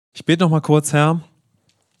Ich bete noch mal kurz, Herr,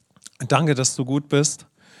 danke, dass du gut bist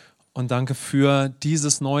und danke für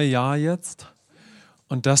dieses neue Jahr jetzt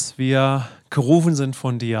und dass wir gerufen sind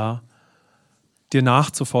von dir, dir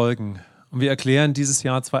nachzufolgen. Und wir erklären dieses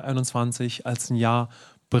Jahr 2021 als ein Jahr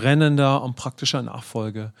brennender und praktischer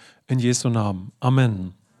Nachfolge in Jesu Namen.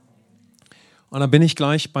 Amen. Und dann bin ich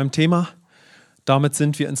gleich beim Thema. Damit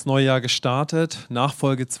sind wir ins neue Jahr gestartet.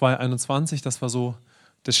 Nachfolge 2021, das war so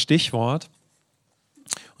das Stichwort.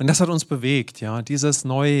 Und das hat uns bewegt, ja, dieses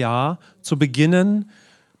neue Jahr zu beginnen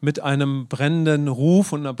mit einem brennenden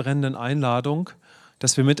Ruf und einer brennenden Einladung,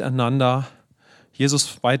 dass wir miteinander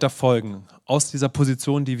Jesus weiter folgen, aus dieser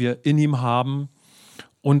Position, die wir in ihm haben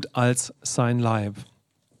und als sein Leib.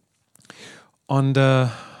 Und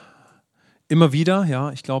immer wieder,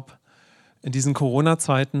 ja, ich glaube, in diesen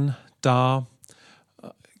Corona-Zeiten, da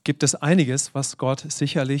gibt es einiges, was Gott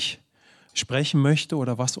sicherlich sprechen möchte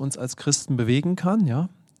oder was uns als Christen bewegen kann, ja.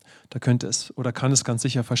 Da könnte es oder kann es ganz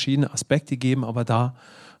sicher verschiedene Aspekte geben, aber da,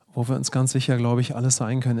 wo wir uns ganz sicher, glaube ich, alles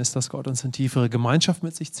sein können, ist, dass Gott uns in tiefere Gemeinschaft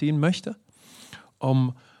mit sich ziehen möchte,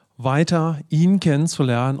 um weiter ihn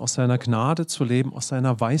kennenzulernen, aus seiner Gnade zu leben, aus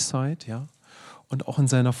seiner Weisheit, ja, und auch in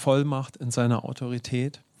seiner Vollmacht, in seiner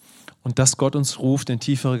Autorität. Und dass Gott uns ruft in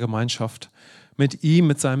tiefere Gemeinschaft mit ihm,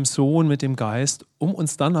 mit seinem Sohn, mit dem Geist, um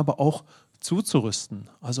uns dann aber auch zuzurüsten,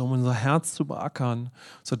 also um unser Herz zu beackern,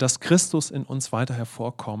 sodass Christus in uns weiter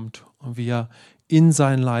hervorkommt und wir in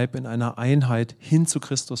sein Leib, in einer Einheit hin zu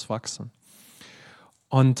Christus wachsen.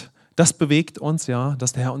 Und das bewegt uns, ja,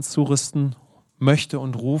 dass der Herr uns zurüsten möchte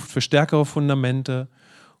und ruft für stärkere Fundamente,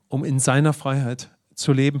 um in seiner Freiheit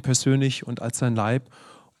zu leben, persönlich und als sein Leib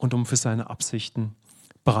und um für seine Absichten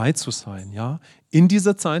bereit zu sein, ja, in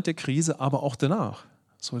dieser Zeit der Krise, aber auch danach.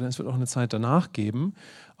 So, denn es wird auch eine Zeit danach geben,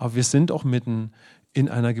 aber wir sind auch mitten in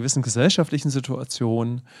einer gewissen gesellschaftlichen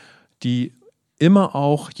Situation, die immer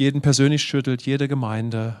auch jeden persönlich schüttelt, jede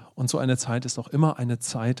Gemeinde. Und so eine Zeit ist auch immer eine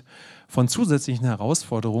Zeit von zusätzlichen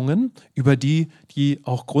Herausforderungen, über die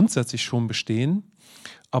auch grundsätzlich schon bestehen.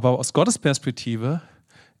 Aber aus Gottes Perspektive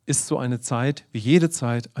ist so eine Zeit, wie jede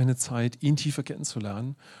Zeit, eine Zeit, ihn tiefer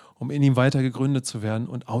kennenzulernen, um in ihm weiter gegründet zu werden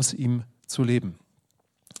und aus ihm zu leben.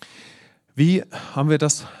 Wie haben wir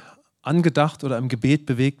das angedacht oder im Gebet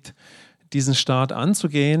bewegt, diesen Start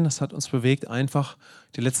anzugehen? Das hat uns bewegt, einfach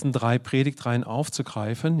die letzten 3 Predigtreihen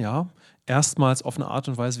aufzugreifen. Ja? Erstmals auf eine Art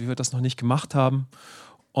und Weise, wie wir das noch nicht gemacht haben.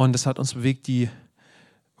 Und es hat uns bewegt, die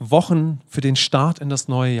Wochen für den Start in das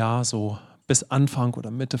neue Jahr so bis Anfang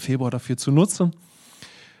oder Mitte Februar dafür zu nutzen.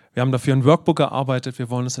 Wir haben dafür ein Workbook erarbeitet. Wir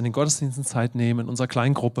wollen uns in den Gottesdiensten Zeit nehmen, in unserer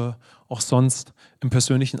Kleingruppe, auch sonst im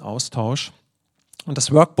persönlichen Austausch. Und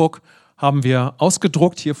das Workbook haben wir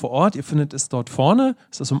ausgedruckt hier vor Ort. Ihr findet es dort vorne.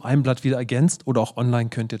 Es ist um ein Blatt wieder ergänzt oder auch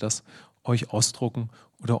online könnt ihr das euch ausdrucken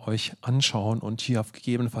oder euch anschauen und hier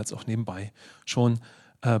gegebenenfalls auch nebenbei schon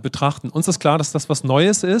betrachten. Uns ist klar, dass das was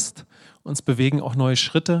Neues ist. Uns bewegen auch neue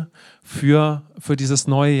Schritte für dieses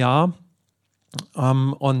neue Jahr.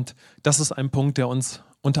 Und das ist ein Punkt, der uns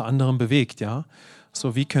unter anderem bewegt. Ja?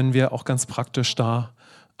 So, wie können wir auch ganz praktisch da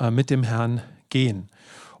mit dem Herrn gehen?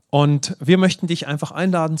 Und wir möchten dich einfach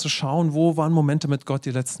einladen zu schauen, wo waren Momente mit Gott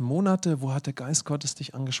die letzten Monate, wo hat der Geist Gottes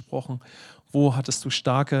dich angesprochen, wo hattest du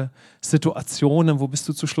starke Situationen, wo bist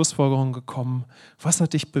du zu Schlussfolgerungen gekommen, was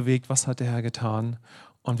hat dich bewegt, was hat der Herr getan.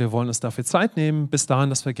 Und wir wollen uns dafür Zeit nehmen, bis dahin,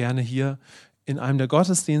 dass wir gerne hier in einem der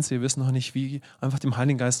Gottesdienste, wir wissen noch nicht wie, einfach dem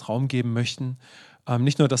Heiligen Geist Raum geben möchten.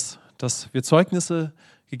 Nicht nur, dass wir Zeugnisse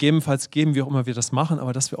gegebenenfalls geben, wie auch immer wir das machen,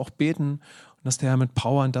 aber dass wir auch beten und dass der Herr mit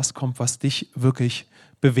Power an das kommt, was dich wirklich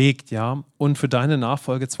bewegt, ja, und für deine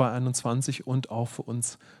Nachfolge 2021 und auch für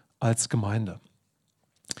uns als Gemeinde.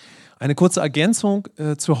 Eine kurze Ergänzung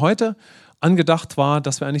zu heute. Angedacht war,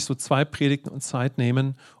 dass wir eigentlich so 2 Predigten uns Zeit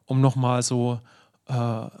nehmen, um nochmal so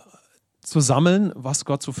zu sammeln, was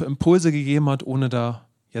Gott so für Impulse gegeben hat, ohne da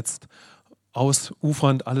jetzt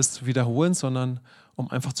ausufernd alles zu wiederholen, sondern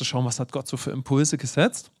um einfach zu schauen, was hat Gott so für Impulse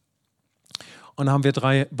gesetzt. Und da haben wir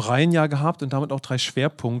 3 Reihen gehabt und damit auch 3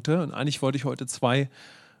 Schwerpunkte. Und eigentlich wollte ich heute 2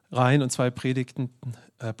 Reihen und 2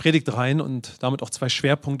 Predigtreihen und damit auch 2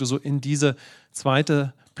 Schwerpunkte so in diese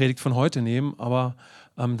zweite Predigt von heute nehmen. Aber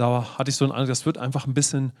da hatte ich so einen Eindruck, das wird einfach ein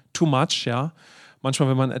bisschen too much. Ja? Manchmal,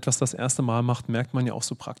 wenn man etwas das erste Mal macht, merkt man ja auch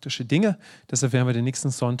so praktische Dinge. Deshalb werden wir den nächsten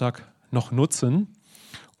Sonntag noch nutzen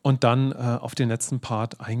und dann auf den letzten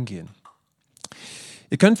Part eingehen.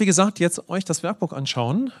 Ihr könnt, wie gesagt, jetzt euch das Werkbuch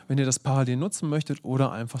anschauen, wenn ihr das parallel nutzen möchtet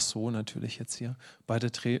oder einfach so natürlich jetzt hier bei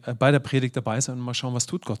der Predigt dabei sein und mal schauen, was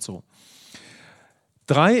tut Gott so.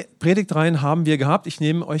 3 Predigtreihen haben wir gehabt. Ich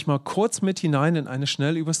nehme euch mal kurz mit hinein in eine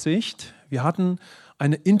Schnellübersicht. Wir hatten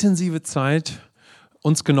eine intensive Zeit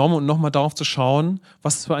uns genommen und nochmal darauf zu schauen,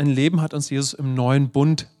 was für ein Leben hat uns Jesus im neuen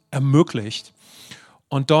Bund ermöglicht.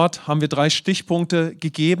 Und dort haben wir 3 Stichpunkte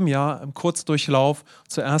gegeben, ja, im Kurzdurchlauf.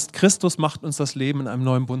 Zuerst, Christus macht uns das Leben in einem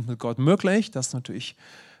neuen Bund mit Gott möglich. Das ist natürlich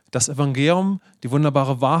das Evangelium, die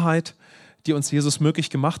wunderbare Wahrheit, die uns Jesus möglich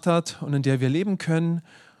gemacht hat und in der wir leben können.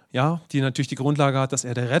 Ja, die natürlich die Grundlage hat, dass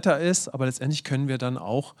er der Retter ist, aber letztendlich können wir dann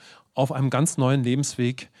auch auf einem ganz neuen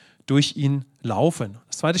Lebensweg durch ihn laufen.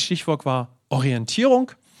 Das zweite Stichwort war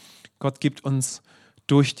Orientierung. Gott gibt uns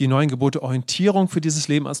durch die neuen Gebote Orientierung für dieses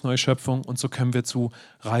Leben als neue Schöpfung und so können wir zu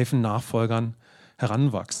reifen Nachfolgern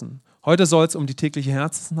heranwachsen. Heute soll es um die tägliche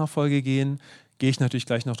Herzensnachfolge gehen, gehe ich natürlich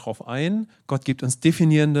gleich noch drauf ein. Gott gibt uns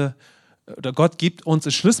Gott gibt uns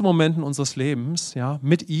in Schlüsselmomenten unseres Lebens, ja,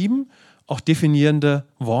 mit ihm auch definierende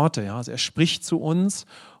Worte. Ja. Also er spricht zu uns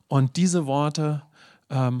und diese Worte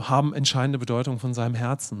haben entscheidende Bedeutung von seinem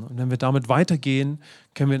Herzen. Und wenn wir damit weitergehen,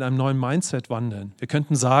 können wir in einem neuen Mindset wandeln. Wir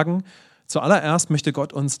könnten sagen, zuallererst möchte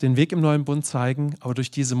Gott uns den Weg im neuen Bund zeigen, aber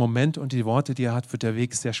durch diese Momente und die Worte, die er hat, wird der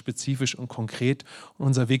Weg sehr spezifisch und konkret und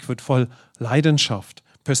unser Weg wird voll Leidenschaft.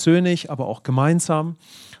 Persönlich, aber auch gemeinsam.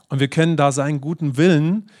 Und wir können da seinen guten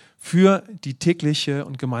Willen für die tägliche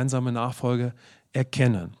und gemeinsame Nachfolge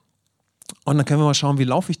erkennen. Und dann können wir mal schauen, wie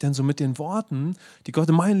laufe ich denn so mit den Worten, die Gott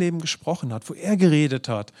in mein Leben gesprochen hat, wo er geredet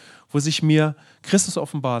hat, wo sich mir Christus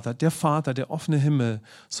offenbart hat, der Vater, der offene Himmel,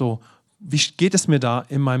 so. Wie geht es mir da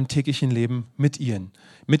in meinem täglichen Leben mit ihm?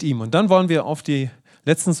 Und dann wollen wir auf die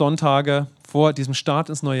letzten Sonntage vor diesem Start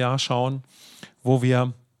ins neue Jahr schauen, wo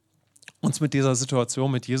wir uns mit dieser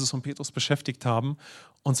Situation mit Jesus und Petrus beschäftigt haben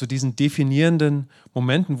und zu diesen definierenden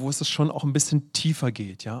Momenten, wo es schon auch ein bisschen tiefer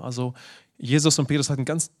geht. Ja? Also Jesus und Petrus hatten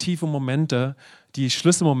ganz tiefe Momente, die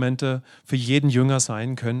Schlüsselmomente für jeden Jünger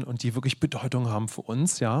sein können und die wirklich Bedeutung haben für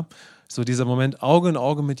uns. Ja? So dieser Moment Auge in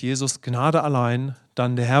Auge mit Jesus, Gnade allein,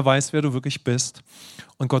 dann der Herr weiß, wer du wirklich bist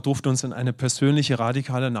und Gott ruft uns in eine persönliche,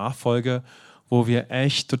 radikale Nachfolge, wo wir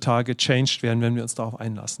echt total gechanged werden, wenn wir uns darauf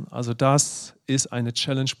einlassen. Also das ist eine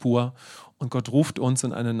Challenge pur und Gott ruft uns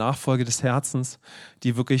in eine Nachfolge des Herzens,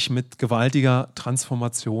 die wirklich mit gewaltiger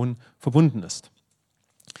Transformation verbunden ist.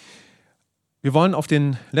 Wir wollen auf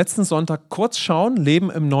den letzten Sonntag kurz schauen,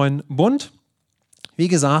 Leben im neuen Bund. Wie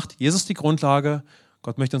gesagt, Jesus die Grundlage,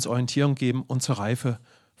 Gott möchte uns Orientierung geben und zur Reife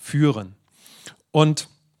führen. Und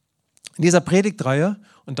in dieser Predigtreihe,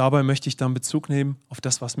 und dabei möchte ich dann Bezug nehmen auf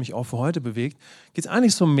das, was mich auch für heute bewegt, geht es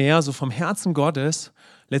eigentlich so mehr so vom Herzen Gottes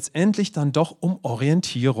letztendlich dann doch um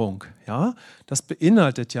Orientierung. Ja? Das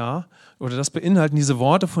beinhalten diese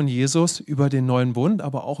Worte von Jesus über den neuen Bund,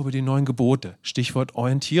 aber auch über die neuen Gebote. Stichwort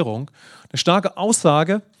Orientierung. Eine starke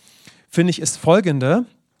Aussage, finde ich, ist folgende: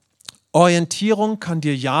 Orientierung kann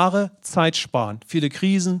dir Jahre Zeit sparen. Viele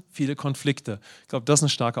Krisen, viele Konflikte. Ich glaube, das ist eine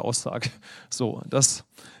starke Aussage. So, das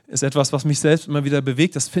ist etwas, was mich selbst immer wieder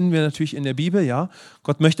bewegt. Das finden wir natürlich in der Bibel. Ja,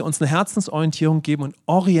 Gott möchte uns eine Herzensorientierung geben und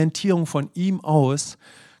Orientierung von ihm aus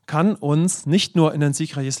kann uns nicht nur in ein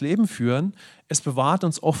siegreiches Leben führen, es bewahrt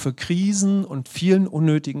uns auch für Krisen und vielen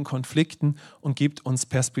unnötigen Konflikten und gibt uns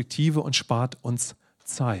Perspektive und spart uns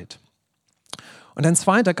Zeit. Und ein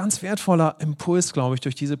zweiter ganz wertvoller Impuls, glaube ich,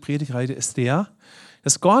 durch diese Predigtreihe ist der,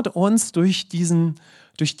 dass Gott uns durch diesen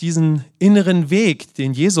inneren Weg,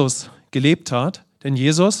 den Jesus gelebt hat, denn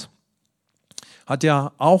Jesus hat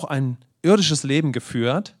ja auch ein irdisches Leben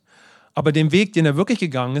geführt, aber den Weg, den er wirklich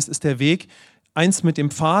gegangen ist, ist der Weg, eins mit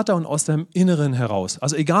dem Vater und aus dem Inneren heraus.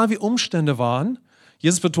 Also egal wie Umstände waren,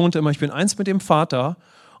 Jesus betonte immer, ich bin eins mit dem Vater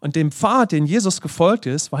und dem Pfad, den Jesus gefolgt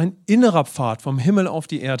ist, war ein innerer Pfad vom Himmel auf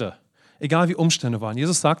die Erde. Egal wie Umstände waren.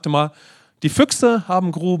 Jesus sagte mal, die Füchse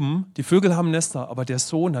haben Gruben, die Vögel haben Nester, aber der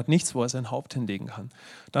Sohn hat nichts, wo er sein Haupt hinlegen kann.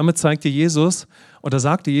 Damit sagte Jesus,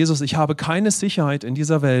 ich habe keine Sicherheit in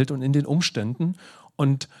dieser Welt und in den Umständen.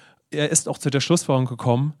 Und er ist auch zu der Schlussfolgerung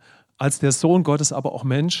gekommen, als der Sohn Gottes, aber auch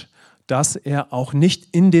Mensch, dass er auch nicht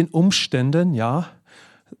in den Umständen, ja,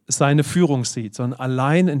 seine Führung sieht, sondern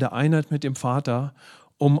allein in der Einheit mit dem Vater,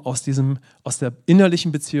 um aus der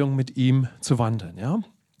innerlichen Beziehung mit ihm zu wandeln, ja.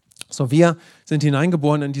 So, wir sind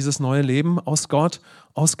hineingeboren in dieses neue Leben aus Gott,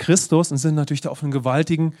 aus Christus und sind natürlich da auf einem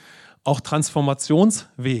gewaltigen auch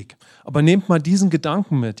Transformationsweg. Aber nehmt mal diesen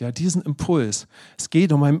Gedanken mit, ja, diesen Impuls. Es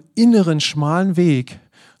geht um einen inneren, schmalen Weg,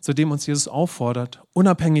 zu dem uns Jesus auffordert,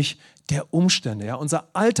 unabhängig der Umstände. Ja. Unser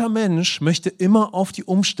alter Mensch möchte immer auf die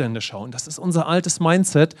Umstände schauen. Das ist unser altes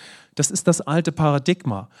Mindset, das ist das alte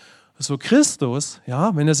Paradigma. So Christus,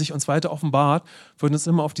 ja, wenn er sich uns weiter offenbart, wird uns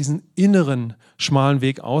immer auf diesen inneren, schmalen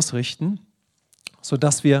Weg ausrichten,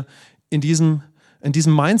 sodass wir in diesem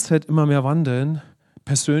Mindset immer mehr wandeln,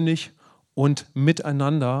 persönlich und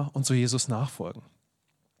miteinander und so Jesus nachfolgen.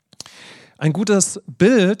 Ein gutes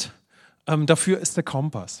Bild dafür ist der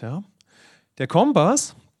Kompass. Ja? Der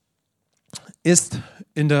Kompass ist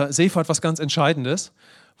in der Seefahrt was ganz Entscheidendes,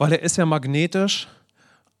 weil er ist ja magnetisch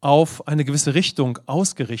auf eine gewisse Richtung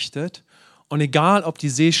ausgerichtet. Und egal, ob die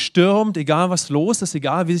See stürmt, egal was los ist,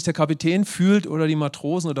 egal wie sich der Kapitän fühlt oder die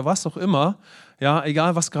Matrosen oder was auch immer, ja,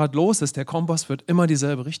 egal was gerade los ist, der Kompass wird immer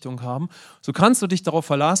dieselbe Richtung haben. So kannst du dich darauf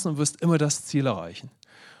verlassen und wirst immer das Ziel erreichen.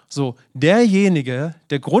 So, derjenige,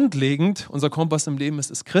 der grundlegend unser Kompass im Leben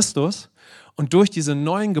ist Christus. Und durch diese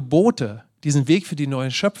neuen Gebote, diesen Weg für die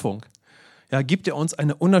neue Schöpfung, ja, gibt er uns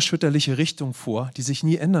eine unerschütterliche Richtung vor, die sich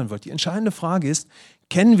nie ändern wird. Die entscheidende Frage ist,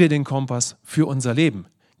 kennen wir den Kompass für unser Leben?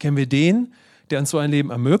 Kennen wir den, der uns so ein Leben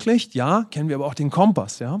ermöglicht? Ja, kennen wir aber auch den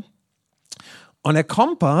Kompass. Ja? Und der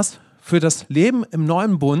Kompass für das Leben im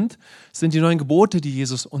neuen Bund sind die neuen Gebote, die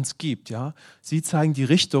Jesus uns gibt. Ja? Sie zeigen die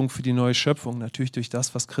Richtung für die neue Schöpfung, natürlich durch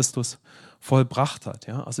das, was Christus vollbracht hat.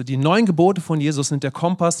 Ja? Also die neuen Gebote von Jesus sind der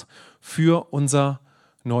Kompass für unser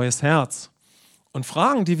neues Herz. Und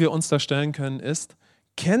Fragen, die wir uns da stellen können, ist,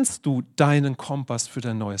 kennst du deinen Kompass für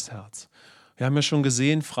dein neues Herz? Wir haben ja schon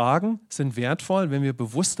gesehen, Fragen sind wertvoll, wenn wir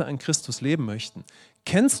bewusster in Christus leben möchten.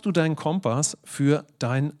 Kennst du deinen Kompass für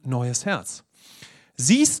dein neues Herz?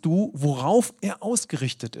 Siehst du, worauf er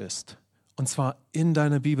ausgerichtet ist? Und zwar in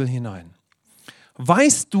deine Bibel hinein.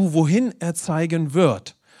 Weißt du, wohin er zeigen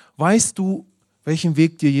wird? Weißt du, welchen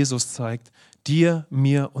Weg dir Jesus zeigt? Dir,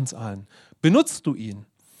 mir, uns allen. Benutzt du ihn?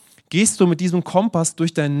 Gehst du mit diesem Kompass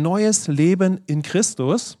durch dein neues Leben in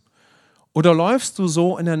Christus? Oder läufst du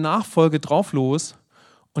so in der Nachfolge drauf los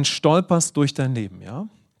und stolperst durch dein Leben? Ja?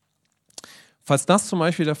 Falls das zum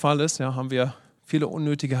Beispiel der Fall ist, ja, haben wir viele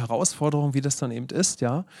unnötige Herausforderungen, wie das dann eben ist.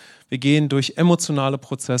 Ja? Wir gehen durch emotionale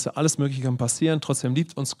Prozesse, alles Mögliche kann passieren, trotzdem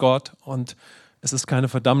liebt uns Gott und es ist keine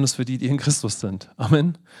Verdammnis für die, die in Christus sind.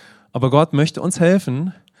 Amen. Aber Gott möchte uns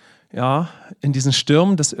helfen, ja, in diesen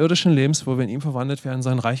Stürmen des irdischen Lebens, wo wir in ihm verwandelt werden,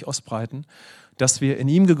 sein Reich ausbreiten, dass wir in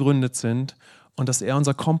ihm gegründet sind und dass er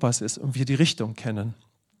unser Kompass ist und wir die Richtung kennen.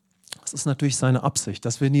 Das ist natürlich seine Absicht,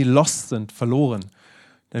 dass wir nie lost sind, verloren.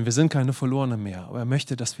 Denn wir sind keine Verlorene mehr. Aber er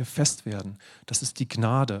möchte, dass wir fest werden. Das ist die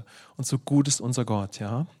Gnade. Und so gut ist unser Gott.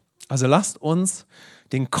 Ja? Also lasst uns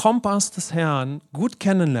den Kompass des Herrn gut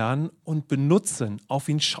kennenlernen und benutzen. Auf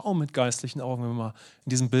ihn schauen mit geistlichen Augen, wenn man mal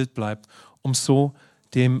in diesem Bild bleibt, um so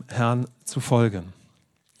dem Herrn zu folgen.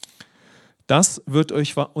 Das wird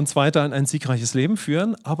uns weiter in ein siegreiches Leben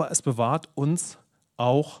führen, aber es bewahrt uns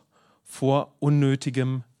auch vor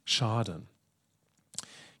unnötigem Schaden.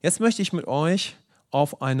 Jetzt möchte ich mit euch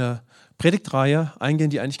auf eine Predigtreihe eingehen,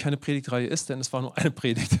 die eigentlich keine Predigtreihe ist, denn es war nur eine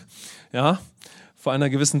Predigt, ja, vor einer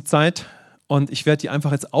gewissen Zeit. Und ich werde die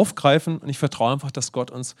einfach jetzt aufgreifen und ich vertraue einfach, dass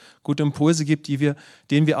Gott uns gute Impulse gibt,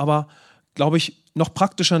 denen wir aber, glaube ich, noch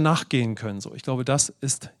praktischer nachgehen können. So, ich glaube, das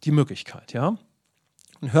ist die Möglichkeit. Ja?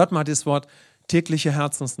 Und hört mal das Wort tägliche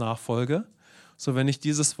Herzensnachfolge. So, wenn ich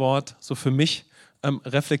dieses Wort so für mich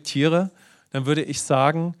reflektiere, dann würde ich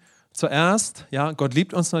sagen, zuerst, ja, Gott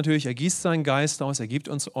liebt uns natürlich, er gießt seinen Geist aus, er gibt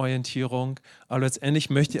uns Orientierung, aber letztendlich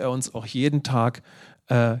möchte er uns auch jeden Tag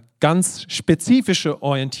ganz spezifische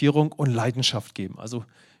Orientierung und Leidenschaft geben, also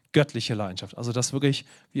göttliche Leidenschaft, also das wirklich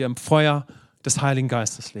wie im Feuer des Heiligen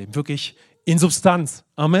Geistes leben, wirklich in Substanz.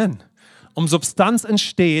 Amen. Um Substanz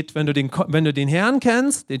entsteht, wenn du den Herrn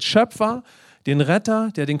kennst, den Schöpfer, den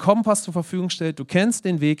Retter, der den Kompass zur Verfügung stellt, du kennst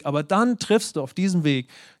den Weg, aber dann triffst du auf diesem Weg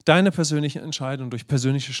deine persönlichen Entscheidungen durch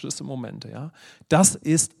persönliche Schlüsselmomente. Ja? Das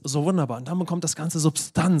ist so wunderbar. Und dann bekommt das Ganze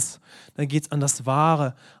Substanz. Dann geht es an das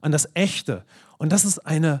Wahre, an das Echte. Und das ist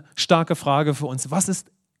eine starke Frage für uns. Was ist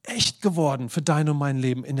echt geworden für dein und mein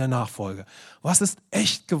Leben in der Nachfolge? Was ist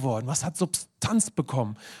echt geworden? Was hat Substanz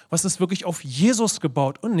bekommen? Was ist wirklich auf Jesus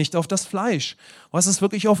gebaut und nicht auf das Fleisch? Was ist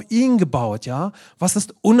wirklich auf ihn gebaut? Ja? Was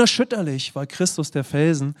ist unerschütterlich, weil Christus der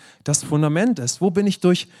Felsen das Fundament ist? Wo bin ich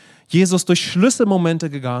durch Jesus durch Schlüsselmomente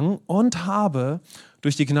gegangen und habe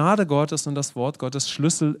durch die Gnade Gottes und das Wort Gottes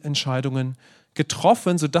Schlüsselentscheidungen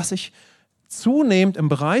getroffen, sodass ich zunehmend im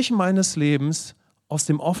Bereich meines Lebens aus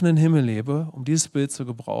dem offenen Himmel lebe, um dieses Bild zu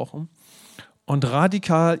gebrauchen, und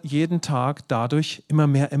radikal jeden Tag dadurch immer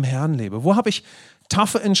mehr im Herrn lebe. Wo habe ich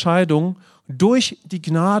taffe Entscheidungen durch die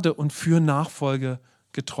Gnade und für Nachfolge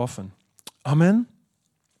getroffen? Amen.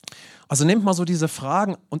 Also nehmt mal so diese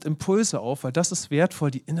Fragen und Impulse auf, weil das ist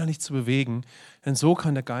wertvoll, die innerlich zu bewegen, denn so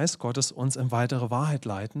kann der Geist Gottes uns in weitere Wahrheit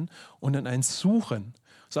leiten und in ein Suchen.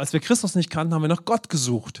 So, als wir Christus nicht kannten, haben wir nach Gott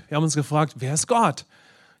gesucht. Wir haben uns gefragt, wer ist Gott?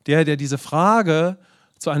 Der diese Frage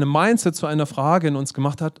zu einem Mindset, zu einer Frage in uns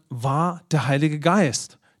gemacht hat, war der Heilige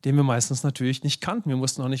Geist, den wir meistens natürlich nicht kannten. Wir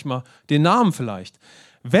wussten noch nicht mal den Namen vielleicht.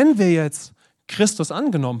 Wenn wir jetzt Christus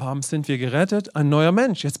angenommen haben, sind wir gerettet, ein neuer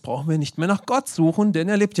Mensch. Jetzt brauchen wir nicht mehr nach Gott suchen, denn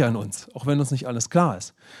er lebt ja in uns, auch wenn uns nicht alles klar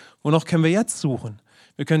ist. Wonach können wir jetzt suchen?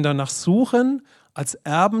 Wir können danach suchen, als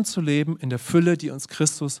Erben zu leben in der Fülle, die uns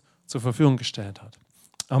Christus zur Verfügung gestellt hat.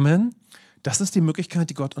 Amen. Das ist die Möglichkeit,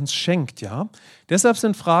 die Gott uns schenkt, ja. Deshalb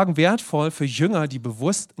sind Fragen wertvoll für Jünger, die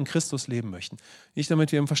bewusst in Christus leben möchten. Nicht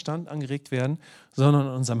damit wir im Verstand angeregt werden, sondern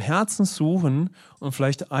in unserem Herzen suchen und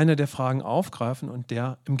vielleicht eine der Fragen aufgreifen und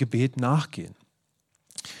der im Gebet nachgehen.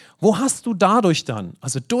 Wo hast du dadurch dann,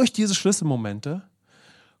 also durch diese Schlüsselmomente,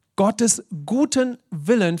 Gottes guten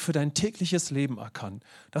Willen für dein tägliches Leben erkannt?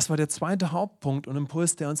 Das war der zweite Hauptpunkt und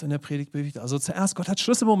Impuls, der uns in der Predigt bewegt. Also zuerst, Gott hat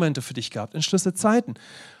Schlüsselmomente für dich gehabt, in Schlüsselzeiten.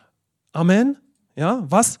 Amen. Ja,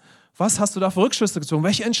 was hast du da für Rückschlüsse gezogen?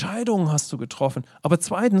 Welche Entscheidungen hast du getroffen? Aber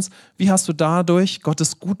zweitens, wie hast du dadurch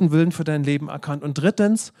Gottes guten Willen für dein Leben erkannt? Und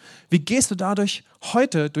drittens, wie gehst du dadurch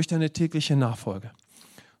heute durch deine tägliche Nachfolge?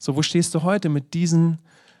 So, wo stehst du heute mit diesen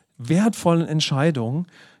wertvollen Entscheidungen,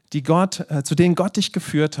 zu denen Gott dich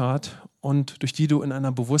geführt hat und durch die du in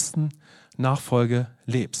einer bewussten Nachfolge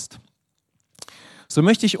lebst? So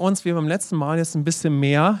möchte ich uns, wie beim letzten Mal, jetzt ein bisschen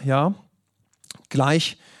mehr, ja,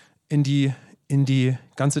 gleich in die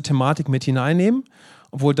ganze Thematik mit hineinnehmen,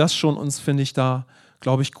 obwohl das schon uns, finde ich, da,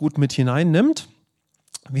 glaube ich, gut mit hineinnimmt.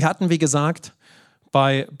 Wir hatten, wie gesagt,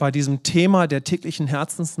 bei diesem Thema der täglichen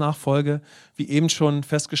Herzensnachfolge, wie eben schon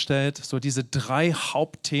festgestellt, so diese 3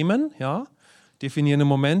 Hauptthemen, ja, definierende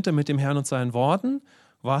Momente mit dem Herrn und seinen Worten.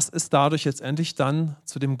 Was ist dadurch jetzt endlich dann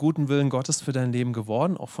zu dem guten Willen Gottes für dein Leben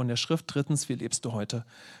geworden, auch von der Schrift? Drittens, wie lebst du heute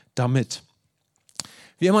damit?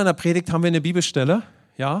 Wie immer in der Predigt haben wir eine Bibelstelle,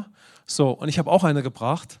 ja, so, und ich habe auch eine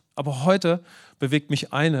gebracht, aber heute bewegt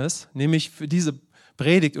mich eines, nämlich für diese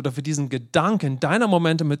Predigt oder für diesen Gedanken deiner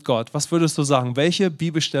Momente mit Gott. Was würdest du sagen? Welche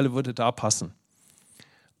Bibelstelle würde da passen?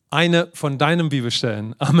 Eine von deinen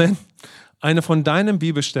Bibelstellen. Amen. Eine von deinen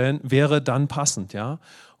Bibelstellen wäre dann passend, ja.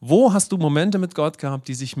 Wo hast du Momente mit Gott gehabt,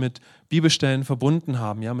 die sich mit Bibelstellen verbunden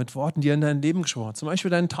haben, ja, mit Worten, die er in dein Leben gesprochen hat, zum Beispiel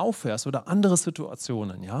deinen Taufvers oder andere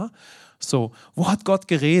Situationen, ja. So, wo hat Gott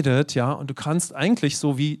geredet, ja, und du kannst eigentlich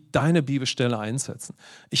so wie deine Bibelstelle einsetzen.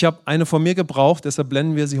 Ich habe eine von mir gebraucht, deshalb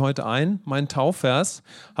blenden wir sie heute ein, mein Taufvers,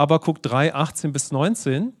 Habakuk 3, 18 bis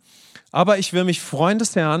 19. Aber ich will mich freuen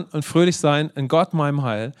des Herrn und fröhlich sein in Gott meinem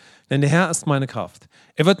Heil, denn der Herr ist meine Kraft.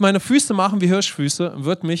 Er wird meine Füße machen wie Hirschfüße und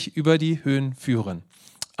wird mich über die Höhen führen.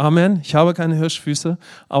 Amen. Ich habe keine Hirschfüße,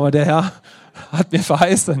 aber der Herr hat mir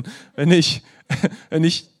verheißen, wenn ich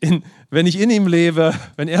in ihm lebe,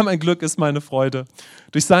 wenn er mein Glück ist, meine Freude,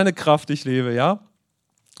 durch seine Kraft ich lebe, ja,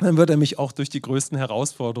 dann wird er mich auch durch die größten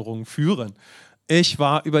Herausforderungen führen. Ich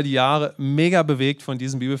war über die Jahre mega bewegt von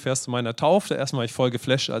diesem Bibelvers zu meiner Taufe. Erstmal war ich voll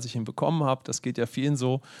geflasht, als ich ihn bekommen habe. Das geht ja vielen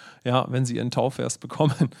so, ja, wenn sie ihren Taufvers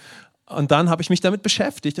bekommen. Und dann habe ich mich damit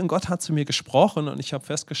beschäftigt und Gott hat zu mir gesprochen und ich habe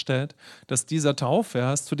festgestellt, dass dieser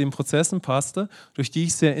Taufvers zu den Prozessen passte, durch die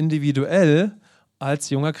ich sehr individuell als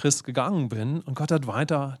junger Christ gegangen bin und Gott hat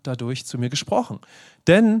weiter dadurch zu mir gesprochen.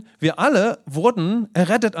 Denn wir alle wurden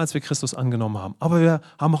errettet, als wir Christus angenommen haben, aber wir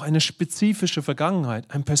haben auch eine spezifische Vergangenheit,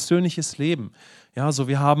 ein persönliches Leben. Ja, so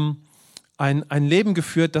wir haben ein Leben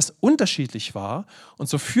geführt, das unterschiedlich war und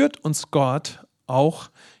so führt uns Gott auch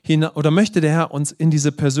oder möchte der Herr uns in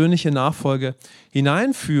diese persönliche Nachfolge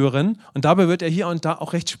hineinführen und dabei wird er hier und da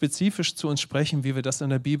auch recht spezifisch zu uns sprechen, wie wir das in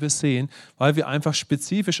der Bibel sehen, weil wir einfach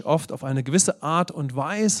spezifisch oft auf eine gewisse Art und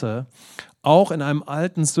Weise auch in einem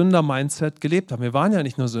alten Sünder-Mindset gelebt haben. Wir waren ja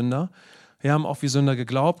nicht nur Sünder, wir haben auch wie Sünder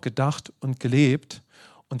geglaubt, gedacht und gelebt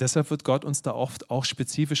und deshalb wird Gott uns da oft auch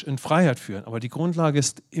spezifisch in Freiheit führen. Aber die Grundlage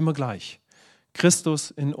ist immer gleich.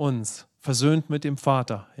 Christus in uns, versöhnt mit dem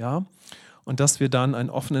Vater, ja, und dass wir dann einen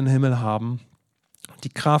offenen Himmel haben, die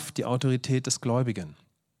Kraft, die Autorität des Gläubigen.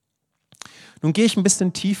 Nun gehe ich ein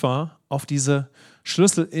bisschen tiefer auf diese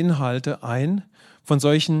Schlüsselinhalte ein, von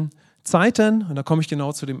solchen Zeiten, und da komme ich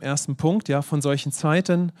genau zu dem ersten Punkt, ja, von solchen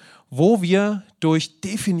Zeiten, wo wir durch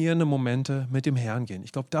definierende Momente mit dem Herrn gehen.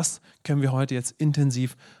 Ich glaube, das können wir heute jetzt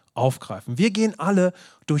intensiv aufgreifen. Wir gehen alle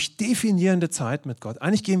durch definierende Zeiten mit Gott.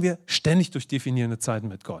 Eigentlich gehen wir ständig durch definierende Zeiten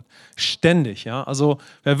mit Gott. Ständig, ja. Also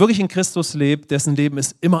wer wirklich in Christus lebt, dessen Leben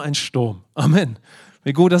ist immer ein Sturm. Amen.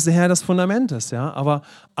 Wie gut, dass der Herr das Fundament ist, ja. Aber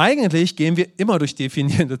eigentlich gehen wir immer durch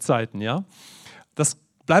definierende Zeiten, ja. Das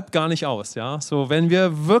bleibt gar nicht aus, ja. So, wenn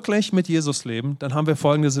wir wirklich mit Jesus leben, dann haben wir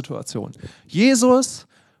folgende Situation. Jesus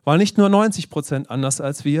war nicht nur 90% anders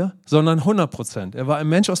als wir, sondern 100%. Er war ein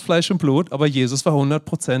Mensch aus Fleisch und Blut, aber Jesus war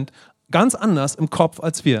 100% ganz anders im Kopf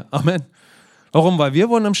als wir. Amen. Warum? Weil wir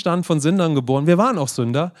wurden im Stand von Sündern geboren. Wir waren auch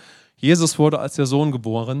Sünder. Jesus wurde als der Sohn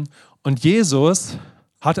geboren. Und Jesus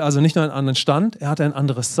hatte also nicht nur einen anderen Stand, er hatte ein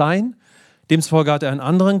anderes Sein. Demzufolge hat er einen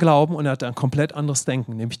anderen Glauben und er hat ein komplett anderes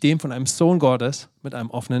Denken, nämlich dem von einem Sohn Gottes mit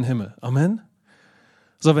einem offenen Himmel. Amen.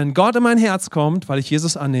 So, wenn Gott in mein Herz kommt, weil ich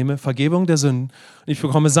Jesus annehme, Vergebung der Sünden, und ich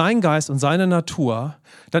bekomme seinen Geist und seine Natur,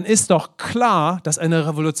 dann ist doch klar, dass eine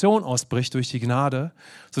Revolution ausbricht durch die Gnade,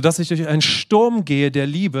 sodass ich durch einen Sturm gehe der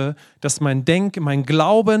Liebe, dass mein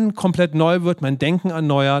Glauben komplett neu wird, mein Denken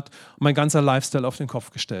erneuert und mein ganzer Lifestyle auf den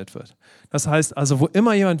Kopf gestellt wird. Das heißt also, wo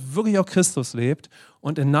immer jemand wirklich auf Christus lebt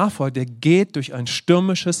und in Nachfolge, der geht durch ein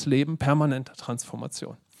stürmisches Leben permanenter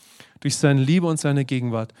Transformation. Durch seine Liebe und seine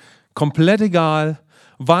Gegenwart. Komplett egal,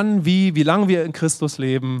 wann, wie lange wir in Christus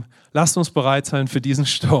leben, lasst uns bereit sein für diesen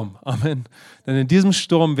Sturm. Amen. Denn in diesem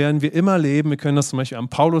Sturm werden wir immer leben. Wir können das zum Beispiel an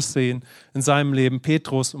Paulus sehen, in seinem Leben,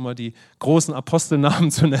 Petrus, um mal die großen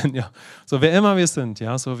Apostelnamen zu nennen. Ja. So, wer immer wir sind,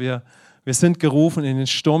 ja, so wir sind gerufen in den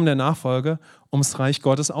Sturm der Nachfolge, um das Reich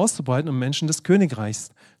Gottes auszubreiten und Menschen des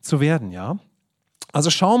Königreichs zu werden. Ja.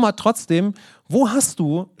 Also schau mal trotzdem, wo hast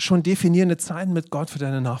du schon definierende Zeiten mit Gott für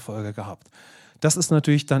deine Nachfolge gehabt? Das ist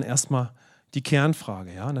natürlich dann erstmal die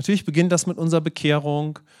Kernfrage. Ja? Natürlich beginnt das mit unserer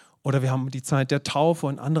Bekehrung oder wir haben die Zeit der Taufe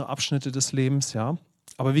und andere Abschnitte des Lebens. Ja?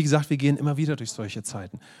 Aber wie gesagt, wir gehen immer wieder durch solche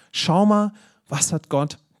Zeiten. Schau mal, was hat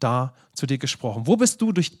Gott da zu dir gesprochen? Wo bist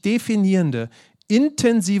du durch definierende,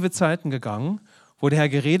 intensive Zeiten gegangen, wo der Herr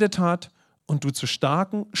geredet hat und du zu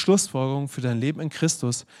starken Schlussfolgerungen für dein Leben in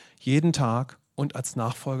Christus jeden Tag und als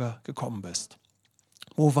Nachfolger gekommen bist?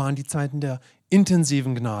 Wo waren die Zeiten der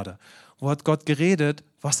intensiven Gnade? Wo hat Gott geredet?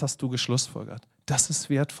 Was hast du geschlussfolgert? Das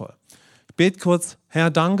ist wertvoll. Ich bete kurz,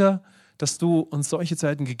 Herr, danke, dass du uns solche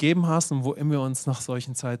Zeiten gegeben hast und wo immer wir uns nach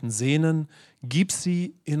solchen Zeiten sehnen, gib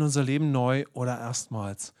sie in unser Leben neu oder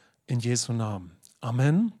erstmals in Jesu Namen.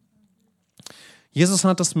 Amen. Jesus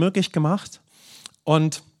hat das möglich gemacht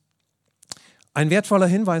und ein wertvoller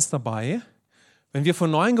Hinweis dabei, wenn wir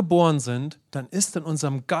von Neuem geboren sind, dann ist in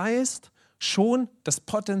unserem Geist schon das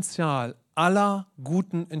Potenzial aller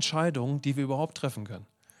guten Entscheidungen, die wir überhaupt treffen können.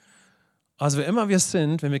 Also wer immer wir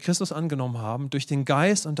sind, wenn wir Christus angenommen haben, durch den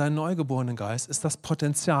Geist und deinen neugeborenen Geist, ist das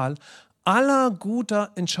Potenzial aller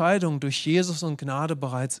guter Entscheidungen durch Jesus und Gnade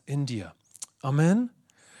bereits in dir. Amen.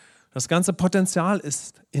 Das ganze Potenzial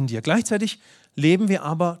ist in dir. Gleichzeitig leben wir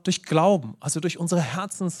aber durch Glauben, also durch unsere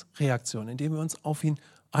Herzensreaktion, indem wir uns auf ihn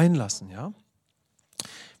einlassen. Ja?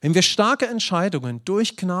 Wenn wir starke Entscheidungen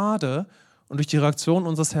durch Gnade und durch die Reaktion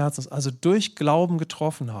unseres Herzens, also durch Glauben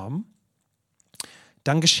getroffen haben,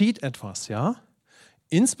 dann geschieht etwas, ja.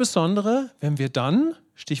 Insbesondere, wenn wir dann,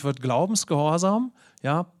 Stichwort Glaubensgehorsam,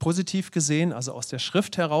 ja, positiv gesehen, also aus der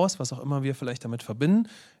Schrift heraus, was auch immer wir vielleicht damit verbinden,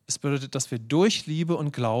 es bedeutet, dass wir durch Liebe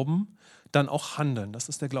und Glauben dann auch handeln. Das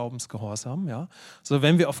ist der Glaubensgehorsam, ja. So,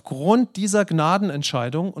 wenn wir aufgrund dieser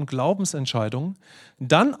Gnadenentscheidung und Glaubensentscheidung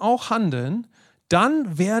dann auch handeln,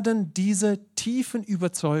 dann werden diese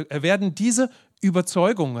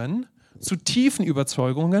Überzeugungen zu tiefen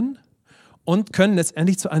Überzeugungen und können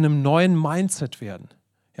letztendlich zu einem neuen Mindset werden.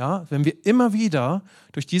 Ja, wenn wir immer wieder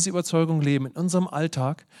durch diese Überzeugung leben in unserem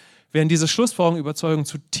Alltag, werden diese Überzeugungen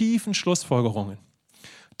zu tiefen Schlussfolgerungen.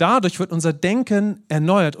 Dadurch wird unser Denken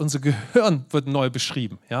erneuert, unser Gehirn wird neu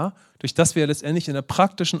beschrieben, ja, durch das wir letztendlich in der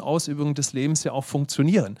praktischen Ausübung des Lebens ja auch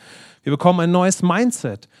funktionieren. Wir bekommen ein neues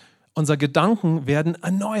Mindset. Unsere Gedanken werden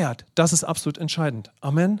erneuert. Das ist absolut entscheidend.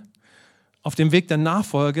 Amen. Auf dem Weg der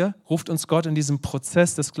Nachfolge ruft uns Gott in diesem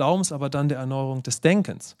Prozess des Glaubens, aber dann der Erneuerung des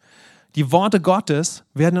Denkens. Die Worte Gottes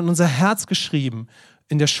werden in unser Herz geschrieben,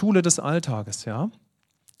 in der Schule des Alltages, ja.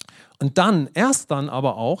 Und dann, erst dann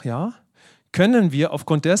aber auch, ja, können wir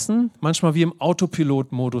aufgrund dessen manchmal wie im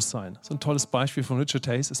Autopilot-Modus sein. Das ist ein tolles Beispiel von Richard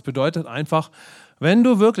Hayes. Es bedeutet einfach, wenn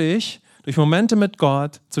du wirklich durch Momente mit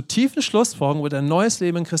Gott zu tiefen Schlussfolgerungen über dein neues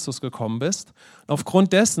Leben in Christus gekommen bist und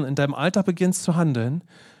aufgrund dessen in deinem Alltag beginnst zu handeln,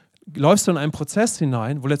 läufst du in einen Prozess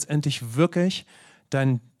hinein, wo letztendlich wirklich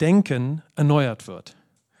dein Denken erneuert wird.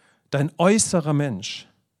 Dein äußerer Mensch.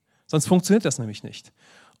 Sonst funktioniert das nämlich nicht.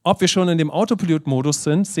 Ob wir schon in dem Autopilot-Modus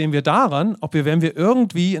sind, sehen wir daran, ob wir, wenn wir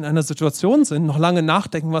irgendwie in einer Situation sind, noch lange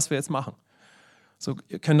nachdenken, was wir jetzt machen. So,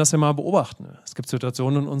 ihr könnt das ja mal beobachten. Es gibt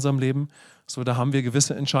Situationen in unserem Leben, so, da haben wir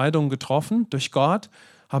gewisse Entscheidungen getroffen durch Gott,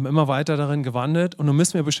 haben immer weiter darin gewandelt und nun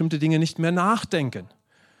müssen wir bestimmte Dinge nicht mehr nachdenken,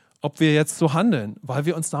 ob wir jetzt so handeln, weil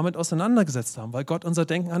wir uns damit auseinandergesetzt haben, weil Gott unser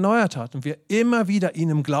Denken erneuert hat und wir immer wieder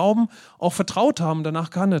ihm im Glauben auch vertraut haben und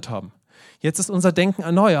danach gehandelt haben. Jetzt ist unser Denken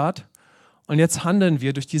erneuert und jetzt handeln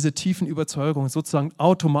wir durch diese tiefen Überzeugungen sozusagen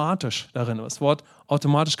automatisch darin. Das Wort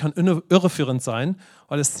automatisch kann irreführend sein,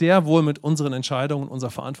 weil es sehr wohl mit unseren Entscheidungen und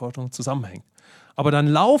unserer Verantwortung zusammenhängt. Aber dann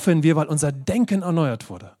laufen wir, weil unser Denken erneuert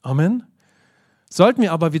wurde. Amen. Sollten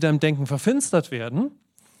wir aber wieder im Denken verfinstert werden,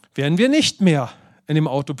 werden wir nicht mehr in dem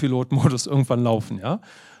Autopilot-Modus irgendwann laufen. Ja?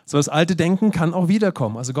 So, das alte Denken kann auch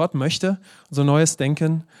wiederkommen. Also Gott möchte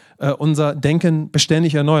unser Denken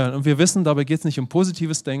beständig erneuern. Und wir wissen, dabei geht es nicht um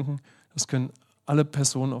positives Denken. Das können alle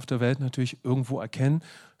Personen auf der Welt natürlich irgendwo erkennen,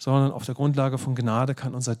 sondern auf der Grundlage von Gnade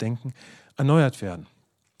kann unser Denken erneuert werden.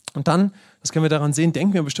 Und dann, das können wir daran sehen,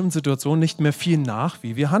 denken wir in bestimmten Situationen nicht mehr viel nach,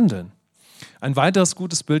 wie wir handeln. Ein weiteres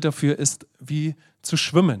gutes Bild dafür ist, wie zu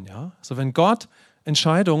schwimmen. Ja? Also wenn Gott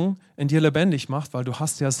Entscheidungen in dir lebendig macht, weil du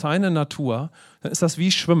hast ja seine Natur, dann ist das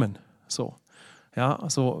wie Schwimmen. So, ja,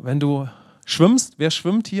 also wenn du schwimmst, wer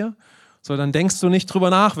schwimmt hier? So, dann denkst du nicht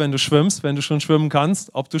drüber nach, wenn du schwimmst, wenn du schon schwimmen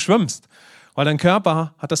kannst, ob du schwimmst. Weil dein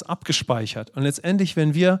Körper hat das abgespeichert. Und letztendlich,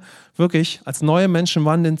 wenn wir wirklich als neue Menschen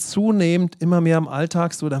wandeln, zunehmend immer mehr im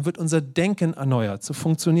Alltag, so, dann wird unser Denken erneuert. So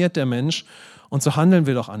funktioniert der Mensch und so handeln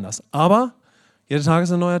wir doch anders. Aber jeder Tag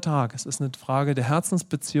ist ein neuer Tag. Es ist eine Frage der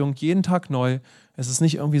Herzensbeziehung, jeden Tag neu. Es ist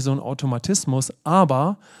nicht irgendwie so ein Automatismus,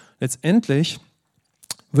 aber letztendlich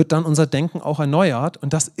wird dann unser Denken auch erneuert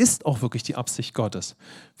und das ist auch wirklich die Absicht Gottes.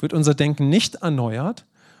 Wird unser Denken nicht erneuert,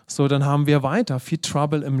 so dann haben wir weiter viel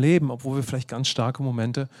Trouble im Leben, obwohl wir vielleicht ganz starke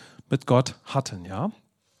Momente mit Gott hatten. Ja?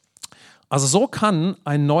 Also so kann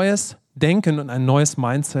ein neues Denken und ein neues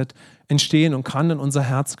Mindset entstehen und kann in unser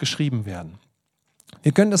Herz geschrieben werden.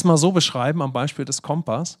 Wir können das mal so beschreiben am Beispiel des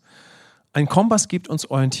Kompass. Ein Kompass gibt uns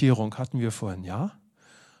Orientierung, hatten wir vorhin, ja?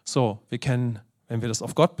 So, wir kennen, wenn wir das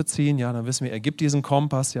auf Gott beziehen, ja, dann wissen wir, er gibt diesen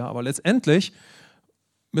Kompass, ja, aber letztendlich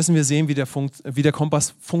müssen wir sehen, wie der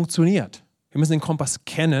Kompass funktioniert. Wir müssen den Kompass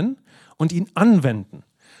kennen und ihn anwenden.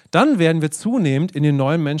 Dann werden wir zunehmend in den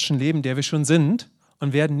neuen Menschen leben, der wir schon sind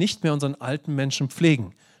und werden nicht mehr unseren alten Menschen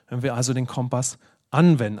pflegen, wenn wir also den Kompass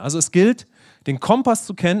anwenden. Also es gilt, den Kompass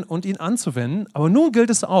zu kennen und ihn anzuwenden, aber nun gilt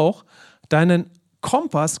es auch, deinen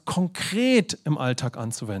Kompass konkret im Alltag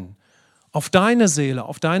anzuwenden. Auf deine Seele,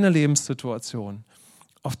 auf deine Lebenssituation,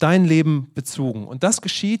 auf dein Leben bezogen. Und das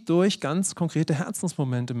geschieht durch ganz konkrete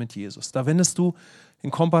Herzensmomente mit Jesus. Da wendest du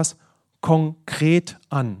den Kompass konkret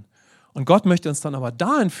an. Und Gott möchte uns dann aber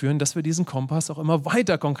dahin führen, dass wir diesen Kompass auch immer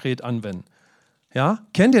weiter konkret anwenden. Ja?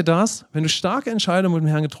 Kennt ihr das? Wenn du starke Entscheidungen mit dem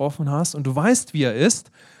Herrn getroffen hast und du weißt, wie er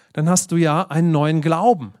ist, dann hast du ja einen neuen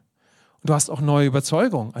Glauben. Und du hast auch neue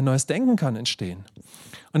Überzeugungen, ein neues Denken kann entstehen.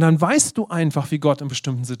 Und dann weißt du einfach, wie Gott in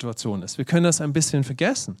bestimmten Situationen ist. Wir können das ein bisschen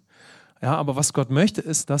vergessen. Ja, aber was Gott möchte,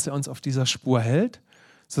 ist, dass er uns auf dieser Spur hält,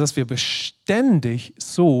 sodass wir beständig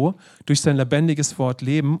so durch sein lebendiges Wort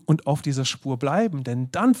leben und auf dieser Spur bleiben. Denn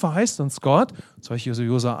dann verheißt uns Gott, zum Beispiel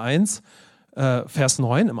Josua 1, Vers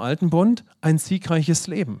 9 im Alten Bund, ein siegreiches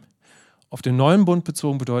Leben. Auf den neuen Bund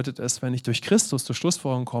bezogen bedeutet es, wenn ich durch Christus zur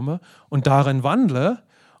Schlussfolgerung komme und darin wandle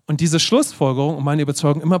und diese Schlussfolgerung und meine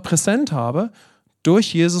Überzeugung immer präsent habe,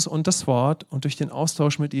 durch Jesus und das Wort und durch den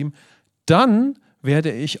Austausch mit ihm, dann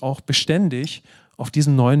werde ich auch beständig auf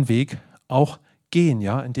diesem neuen Weg auch gehen,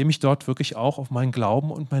 ja, indem ich dort wirklich auch auf meinen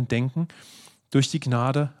Glauben und mein Denken durch die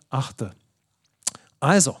Gnade achte.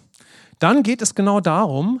 Also, dann geht es genau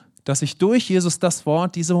darum, dass ich durch Jesus das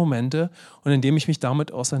Wort, diese Momente und indem ich mich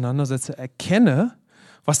damit auseinandersetze, erkenne,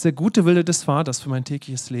 was der gute Wille des Vaters für mein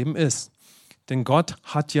tägliches Leben ist. Denn Gott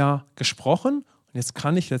hat ja gesprochen und jetzt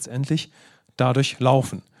kann ich letztendlich dadurch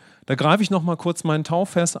laufen. Da greife ich noch mal kurz meinen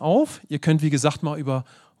Taufvers auf. Ihr könnt, wie gesagt, mal über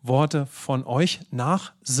Worte von euch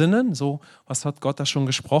nachsinnen. So, was hat Gott da schon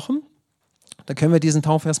gesprochen? Da können wir diesen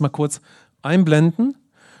Taufvers mal kurz einblenden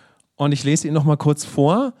und ich lese ihn noch mal kurz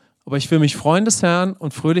vor. Aber ich will mich freuen des Herrn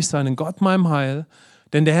und fröhlich sein in Gott, meinem Heil.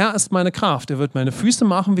 Denn der Herr ist meine Kraft. Er wird meine Füße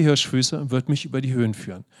machen wie Hirschfüße und wird mich über die Höhen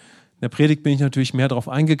führen. In der Predigt bin ich natürlich mehr darauf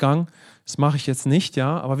eingegangen. Das mache ich jetzt nicht,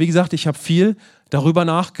 ja. Aber wie gesagt, ich habe viel darüber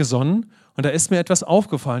nachgesonnen und da ist mir etwas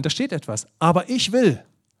aufgefallen. Da steht etwas. Aber ich will.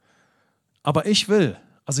 Aber ich will.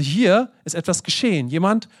 Also hier ist etwas geschehen.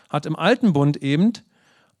 Jemand hat im Alten Bund eben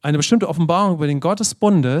eine bestimmte Offenbarung über den Gott des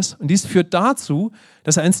Bundes und dies führt dazu,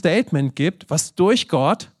 dass er ein Statement gibt, was durch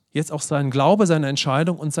Gott jetzt auch sein Glaube, seine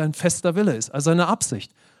Entscheidung und sein fester Wille ist, also seine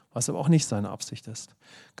Absicht, was aber auch nicht seine Absicht ist.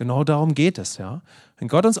 Genau darum geht es, ja. Wenn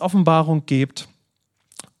Gott uns Offenbarung gibt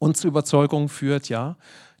und zu Überzeugung führt, ja,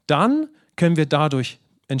 dann können wir dadurch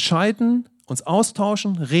entscheiden, uns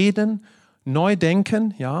austauschen, reden, neu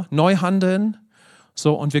denken, ja, neu handeln,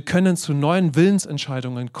 so, und wir können zu neuen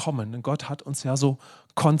Willensentscheidungen kommen. Denn Gott hat uns ja so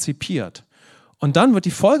konzipiert. Und dann wird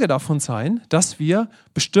die Folge davon sein, dass wir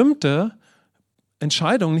bestimmte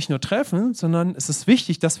Entscheidungen nicht nur treffen, sondern es ist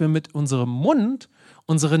wichtig, dass wir mit unserem Mund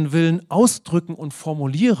unseren Willen ausdrücken und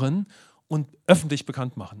formulieren und öffentlich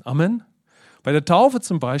bekannt machen. Amen. Bei der Taufe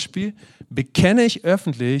zum Beispiel bekenne ich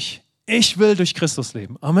öffentlich, ich will durch Christus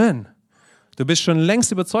leben. Amen. Du bist schon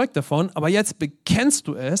längst überzeugt davon, aber jetzt bekennst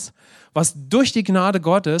du es, was durch die Gnade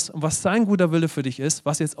Gottes und was sein guter Wille für dich ist,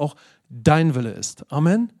 was jetzt auch dein Wille ist.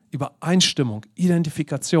 Amen. Übereinstimmung,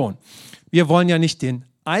 Identifikation. Wir wollen ja nicht den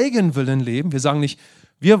Eigenwillen leben. Wir sagen nicht,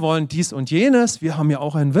 wir wollen dies und jenes, wir haben ja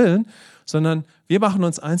auch einen Willen, sondern wir machen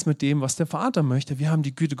uns eins mit dem, was der Vater möchte. Wir haben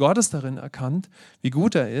die Güte Gottes darin erkannt, wie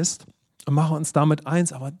gut er ist und machen uns damit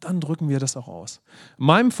eins, aber dann drücken wir das auch aus. In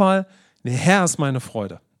meinem Fall, der Herr ist meine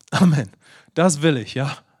Freude. Amen. Das will ich,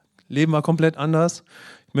 ja. Leben war komplett anders.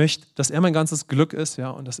 Ich möchte, dass er mein ganzes Glück ist, ja,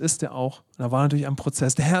 und das ist er auch. Und da war natürlich ein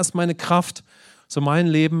Prozess. Der Herr ist meine Kraft. So mein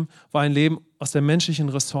Leben war ein Leben aus der menschlichen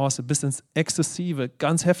Ressource bis ins Exzessive,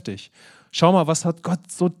 ganz heftig. Schau mal, was hat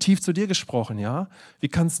Gott so tief zu dir gesprochen, ja? Wie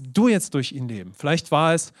kannst du jetzt durch ihn leben? Vielleicht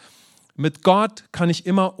war es, mit Gott kann ich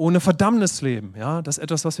immer ohne Verdammnis leben, ja? Das ist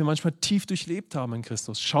etwas, was wir manchmal tief durchlebt haben in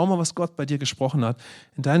Christus. Schau mal, was Gott bei dir gesprochen hat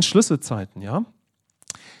in deinen Schlüsselzeiten, ja?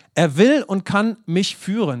 Er will und kann mich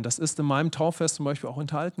führen. Das ist in meinem Taufvers zum Beispiel auch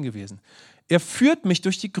enthalten gewesen. Er führt mich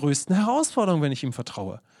durch die größten Herausforderungen, wenn ich ihm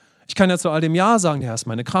vertraue. Ich kann ja zu all dem Ja sagen, der Herr ist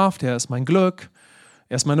meine Kraft, der Herr ist mein Glück,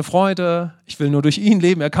 er ist meine Freude, ich will nur durch ihn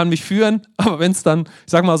leben, er kann mich führen. Aber wenn es dann,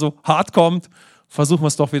 ich sag mal so, hart kommt, versuchen wir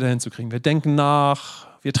es doch wieder hinzukriegen. Wir denken nach,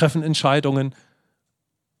 wir treffen Entscheidungen.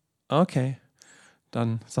 Okay,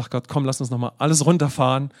 dann sagt Gott, komm, lass uns nochmal alles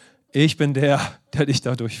runterfahren. Ich bin der dich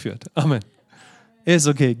da durchführt. Amen. Ist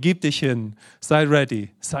okay, gib dich hin, sei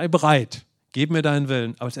ready, sei bereit, gib mir deinen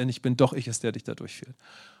Willen, aber letztendlich bin doch ich es, der dich da durchführt.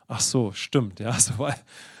 Ach so, stimmt, ja, so,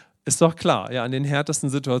 ist doch klar, ja, in den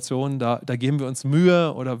härtesten Situationen, da geben wir uns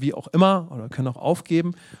Mühe oder wie auch immer oder können auch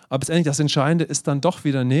aufgeben, aber letztendlich das Entscheidende ist dann doch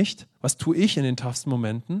wieder nicht, was tue ich in den toughsten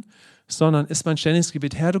Momenten, sondern ist mein ständiges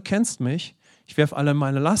Gebet, Herr, du kennst mich, ich werfe alle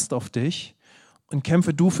meine Last auf dich und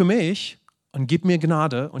kämpfe du für mich und gib mir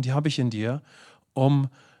Gnade und die habe ich in dir, um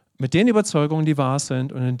mit den Überzeugungen, die wahr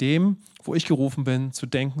sind und in dem, wo ich gerufen bin, zu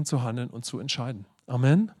denken, zu handeln und zu entscheiden.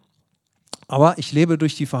 Amen. Aber ich lebe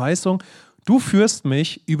durch die Verheißung, du führst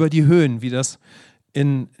mich über die Höhen, wie das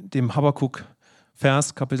in dem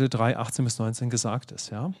Habakkuk-Vers, Kapitel 3, 18 bis 19 gesagt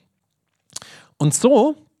ist. Ja? Und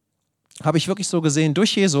so habe ich wirklich so gesehen,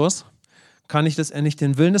 durch Jesus kann ich letztendlich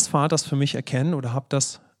den Willen des Vaters für mich erkennen oder habe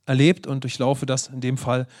das erlebt und durchlaufe das in dem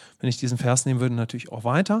Fall, wenn ich diesen Vers nehmen würde, natürlich auch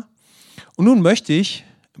weiter. Und nun möchte ich,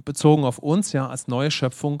 bezogen auf uns, ja, als neue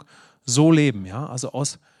Schöpfung so leben, ja, also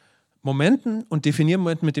aus Momenten und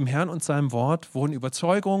Definiermomenten mit dem Herrn und seinem Wort wurden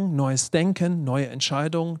Überzeugungen, neues Denken, neue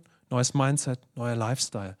Entscheidungen, neues Mindset, neuer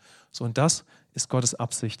Lifestyle. So, und das ist Gottes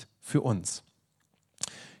Absicht für uns.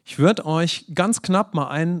 Ich würde euch ganz knapp mal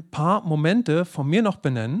ein paar Momente von mir noch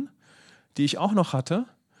benennen, die ich auch noch hatte,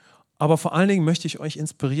 aber vor allen Dingen möchte ich euch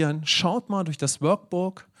inspirieren, schaut mal durch das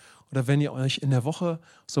Workbook oder wenn ihr euch in der Woche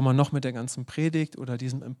so mal noch mit der ganzen Predigt oder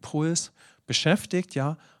diesem Impuls beschäftigt,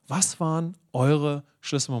 ja, was waren eure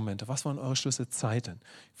Schlüsselmomente, was waren eure Schlüsselzeiten?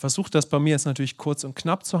 Ich versuche das bei mir jetzt natürlich kurz und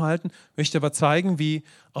knapp zu halten, möchte aber zeigen, wie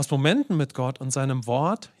aus Momenten mit Gott und seinem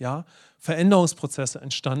Wort, ja, Veränderungsprozesse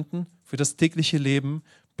entstanden für das tägliche Leben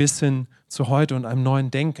bis hin zu heute und einem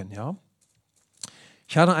neuen Denken, ja.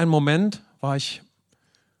 Ich hatte einen Moment, war ich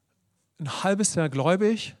ein halbes Jahr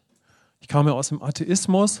gläubig, ich kam ja aus dem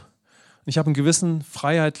Atheismus. Ich habe einen gewissen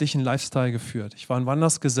freiheitlichen Lifestyle geführt. Ich war ein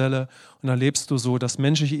Wandersgeselle und da lebst du so das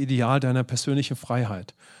menschliche Ideal deiner persönlichen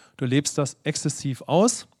Freiheit. Du lebst das exzessiv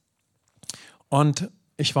aus und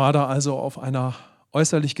ich war da also auf einer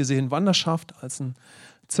äußerlich gesehen Wanderschaft als ein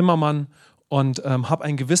Zimmermann und habe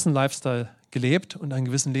einen gewissen Lifestyle gelebt und einen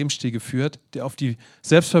gewissen Lebensstil geführt, der auf die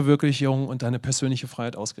Selbstverwirklichung und deine persönliche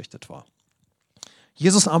Freiheit ausgerichtet war.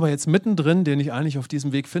 Jesus aber jetzt mittendrin, den ich eigentlich auf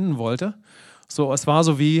diesem Weg finden wollte, so, es war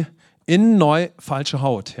so wie innen neu, falsche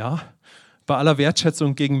Haut. Ja? Bei aller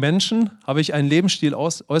Wertschätzung gegen Menschen habe ich einen Lebensstil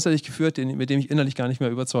äußerlich geführt, mit dem ich innerlich gar nicht mehr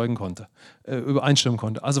übereinstimmen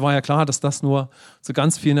konnte. Also war ja klar, dass das nur zu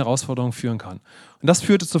ganz vielen Herausforderungen führen kann. Und das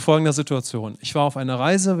führte zu folgender Situation. Ich war auf einer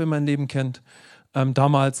Reise, wie man Leben kennt,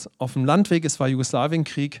 damals auf dem Landweg, es war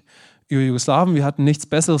Jugoslawienkrieg, über Jugoslawien. Wir hatten nichts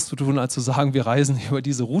Besseres zu tun, als zu sagen, wir reisen über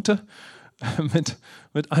diese Route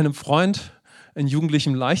mit einem Freund, in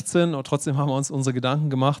jugendlichem Leichtsinn, und trotzdem haben wir uns unsere Gedanken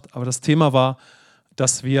gemacht. Aber das Thema war,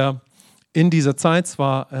 dass wir in dieser Zeit,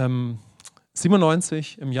 zwar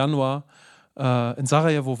 97 im Januar, in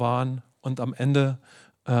Sarajevo waren und am Ende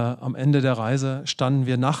der Reise standen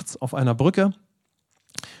wir nachts auf einer Brücke,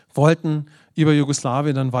 wollten über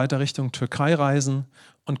Jugoslawien dann weiter Richtung Türkei reisen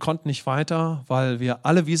und konnten nicht weiter, weil wir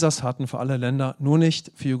alle Visas hatten für alle Länder, nur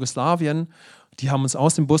nicht für Jugoslawien. Die haben uns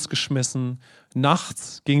aus dem Bus geschmissen.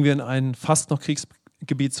 Nachts gingen wir in ein fast noch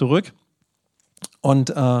Kriegsgebiet zurück.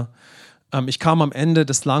 Und ich kam am Ende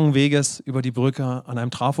des langen Weges über die Brücke an einem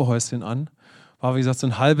Trafohäuschen an, war, wie gesagt, so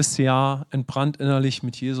ein halbes Jahr entbrannt innerlich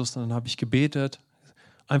mit Jesus. Und dann habe ich gebetet,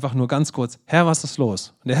 einfach nur ganz kurz, Herr, was ist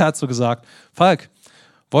los? Und der Herr hat so gesagt, Falk,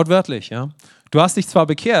 wortwörtlich, ja, du hast dich zwar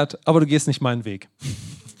bekehrt, aber du gehst nicht meinen Weg.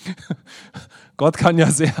 Gott kann ja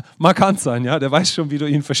sehr markant sein, ja, der weiß schon, wie du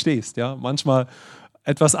ihn verstehst, ja, manchmal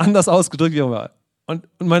etwas anders ausgedrückt, wie immer. Und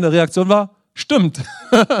meine Reaktion war, stimmt.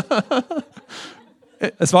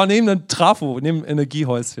 Es war neben einem Trafo, neben einem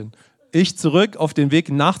Energiehäuschen. Ich zurück auf den Weg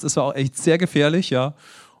nachts, es war auch echt sehr gefährlich, ja.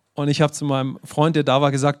 Und ich habe zu meinem Freund, der da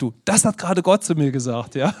war, gesagt, du, das hat gerade Gott zu mir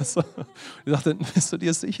gesagt, ja. So. Ich dachte, bist du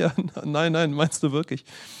dir sicher? Nein, meinst du wirklich?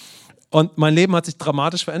 Und mein Leben hat sich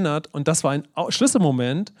dramatisch verändert und das war ein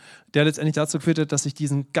Schlüsselmoment, der letztendlich dazu geführt hat, dass ich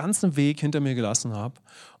diesen ganzen Weg hinter mir gelassen habe.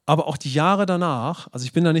 Aber auch die Jahre danach, also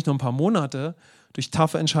ich bin da nicht nur ein paar Monate durch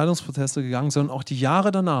taffe Entscheidungsprozesse gegangen, sondern auch die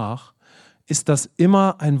Jahre danach ist das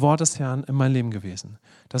immer ein Wort des Herrn in meinem Leben gewesen,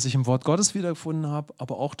 das ich im Wort Gottes wiedergefunden habe,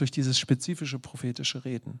 aber auch durch dieses spezifische prophetische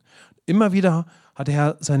Reden. Immer wieder hat der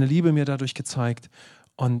Herr seine Liebe mir dadurch gezeigt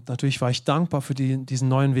und natürlich war ich dankbar für diesen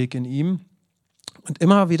neuen Weg in ihm. Und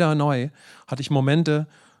immer wieder neu hatte ich Momente,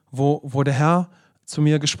 wo der Herr zu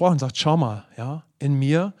mir gesprochen sagt, schau mal, ja, in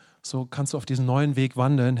mir, so kannst du auf diesen neuen Weg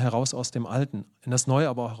wandeln, heraus aus dem Alten, in das Neue,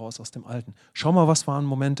 aber auch heraus aus dem Alten. Schau mal, was waren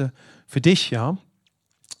Momente für dich, ja.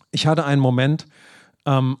 Ich hatte einen Moment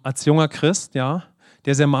als junger Christ, ja,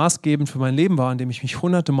 der sehr maßgebend für mein Leben war, an dem ich mich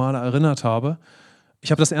hunderte Male erinnert habe.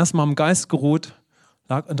 Ich habe das erste Mal im Geist geruht,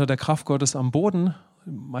 lag unter der Kraft Gottes am Boden.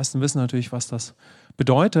 Die meisten wissen natürlich, was das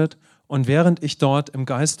bedeutet. Und während ich dort im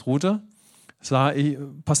Geist ruhte,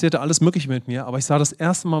 passierte alles Mögliche mit mir, aber ich sah das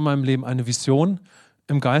erste Mal in meinem Leben eine Vision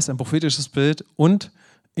im Geist, ein prophetisches Bild und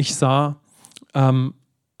ich sah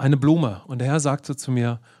eine Blume. Und der Herr sagte zu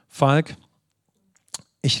mir, Falk,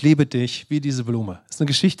 ich liebe dich wie diese Blume. Das ist eine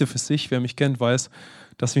Geschichte für sich. Wer mich kennt, weiß,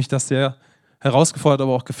 dass mich das sehr herausgefordert,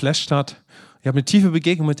 aber auch geflasht hat. Ich habe eine tiefe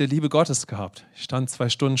Begegnung mit der Liebe Gottes gehabt. Ich stand 2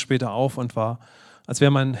 Stunden später auf und war, als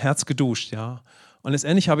wäre mein Herz geduscht, ja. Und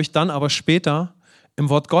letztendlich habe ich dann aber später im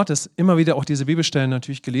Wort Gottes immer wieder auch diese Bibelstellen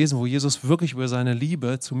natürlich gelesen, wo Jesus wirklich über seine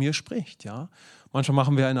Liebe zu mir spricht. Ja? Manchmal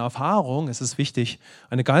machen wir eine Erfahrung, es ist wichtig,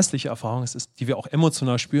 eine geistliche Erfahrung, die wir auch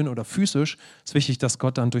emotional spüren oder physisch. Es ist wichtig, dass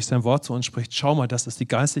Gott dann durch sein Wort zu uns spricht. Schau mal, das ist die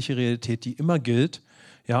geistliche Realität, die immer gilt,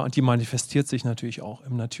 ja? Und die manifestiert sich natürlich auch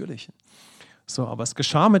im Natürlichen. So, aber es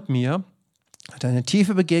geschah mit mir, hatte eine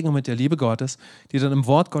tiefe Begegnung mit der Liebe Gottes, die dann im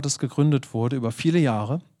Wort Gottes gegründet wurde über viele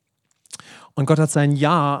Jahre. Und Gott hat sein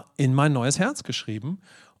Ja in mein neues Herz geschrieben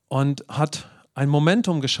und hat ein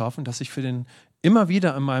Momentum geschaffen, das ich für den immer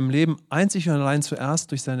wieder in meinem Leben einzig und allein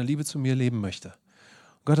zuerst durch seine Liebe zu mir leben möchte.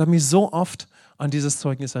 Und Gott hat mich so oft an dieses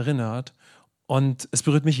Zeugnis erinnert und es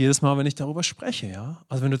berührt mich jedes Mal, wenn ich darüber spreche. Ja?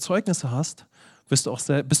 Also wenn du Zeugnisse hast, bist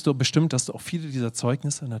du bestimmt, dass du auch viele dieser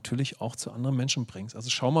Zeugnisse natürlich auch zu anderen Menschen bringst. Also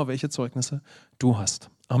schau mal, welche Zeugnisse du hast.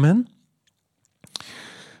 Amen.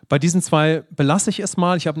 Bei diesen 2 belasse ich es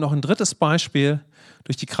mal. Ich habe noch ein drittes Beispiel,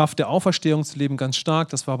 durch die Kraft der Auferstehung zu leben, ganz stark.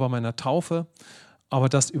 Das war bei meiner Taufe, aber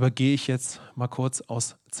das übergehe ich jetzt mal kurz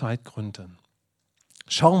aus Zeitgründen.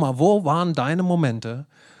 Schau mal, wo waren deine Momente,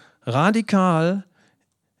 radikal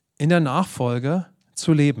in der Nachfolge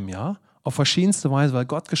zu leben, ja? Auf verschiedenste Weise, weil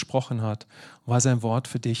Gott gesprochen hat, weil sein Wort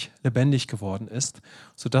für dich lebendig geworden ist,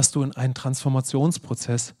 sodass du in einen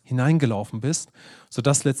Transformationsprozess hineingelaufen bist,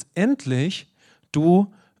 sodass letztendlich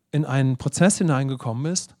du in einen Prozess hineingekommen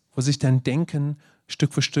bist, wo sich dein Denken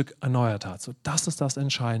Stück für Stück erneuert hat. So, das ist das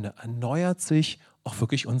Entscheidende. Erneuert sich auch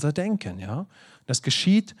wirklich unser Denken. Ja? Das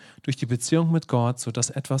geschieht durch die Beziehung mit Gott, sodass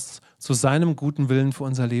etwas zu seinem guten Willen für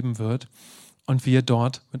unser Leben wird und wir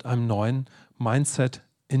dort mit einem neuen Mindset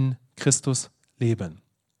in Christus leben.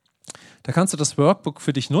 Da kannst du das Workbook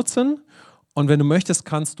für dich nutzen und wenn du möchtest,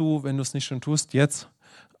 kannst du, wenn du es nicht schon tust, jetzt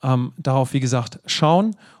darauf, wie gesagt,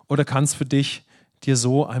 schauen oder kannst für dich dir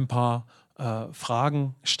so ein paar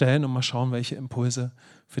Fragen stellen und mal schauen, welche Impulse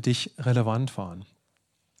für dich relevant waren.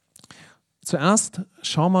 Zuerst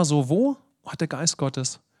schau mal so, wo hat der Geist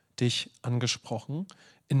Gottes dich angesprochen?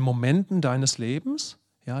 In Momenten deines Lebens,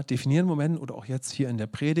 ja, definieren Momenten oder auch jetzt hier in der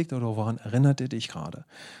Predigt oder woran erinnert er dich gerade?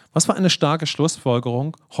 Was war eine starke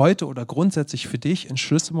Schlussfolgerung heute oder grundsätzlich für dich in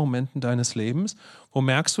Schlüsselmomenten deines Lebens? Wo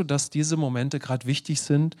merkst du, dass diese Momente gerade wichtig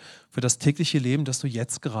sind für das tägliche Leben, das du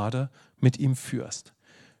jetzt gerade mit ihm führst?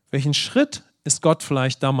 Welchen Schritt ist Gott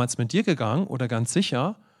vielleicht damals mit dir gegangen oder ganz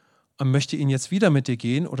sicher und möchte ihn jetzt wieder mit dir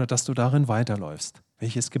gehen oder dass du darin weiterläufst?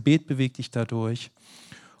 Welches Gebet bewegt dich dadurch?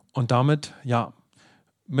 Und damit, ja,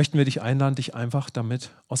 möchten wir dich einladen, dich einfach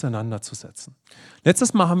damit auseinanderzusetzen.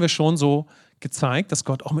 Letztes Mal haben wir schon so gezeigt, dass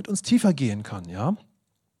Gott auch mit uns tiefer gehen kann. Ja?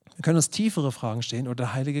 Wir können uns tiefere Fragen stellen oder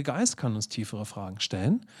der Heilige Geist kann uns tiefere Fragen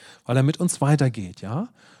stellen, weil er mit uns weitergeht. Ja?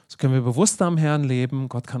 So können wir bewusster am Herrn leben,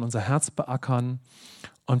 Gott kann unser Herz beackern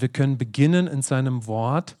und wir können beginnen, in seinem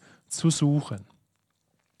Wort zu suchen.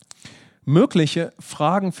 Mögliche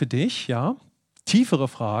Fragen für dich, ja, tiefere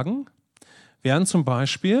Fragen, wären zum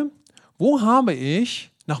Beispiel, wo habe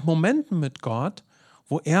ich nach Momenten mit Gott,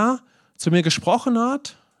 wo er zu mir gesprochen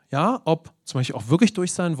hat, ja, ob zum Beispiel auch wirklich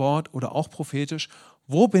durch sein Wort oder auch prophetisch,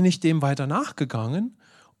 wo bin ich dem weiter nachgegangen,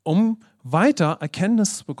 um weiter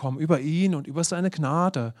Erkenntnis zu bekommen über ihn und über seine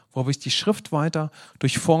Gnade, wo habe ich die Schrift weiter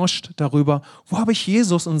durchforscht darüber, wo habe ich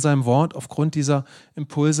Jesus in seinem Wort aufgrund dieser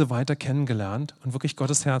Impulse weiter kennengelernt und wirklich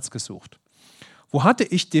Gottes Herz gesucht. Wo hatte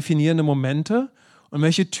ich definierende Momente und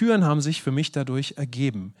welche Türen haben sich für mich dadurch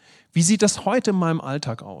ergeben? Wie sieht das heute in meinem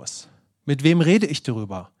Alltag aus? Mit wem rede ich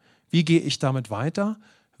darüber? Wie gehe ich damit weiter?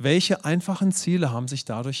 Welche einfachen Ziele haben sich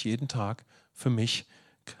dadurch jeden Tag für mich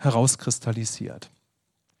herauskristallisiert?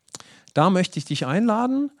 Da möchte ich dich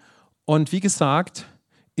einladen und wie gesagt,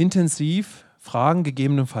 intensiv Fragen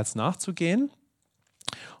gegebenenfalls nachzugehen.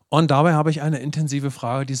 Und dabei habe ich eine intensive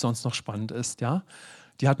Frage, die sonst noch spannend ist. Ja?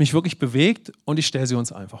 Die hat mich wirklich bewegt und ich stelle sie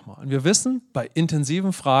uns einfach mal. Und wir wissen, bei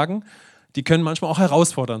intensiven Fragen, die können manchmal auch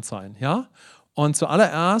herausfordernd sein. Ja? Und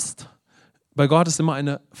zuallererst, bei Gott ist immer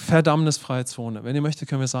eine verdammnisfreie Zone. Wenn ihr möchtet,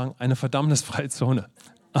 können wir sagen, eine verdammnisfreie Zone.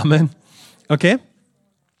 Amen. Okay?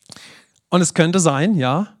 Und es könnte sein,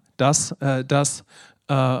 ja, dass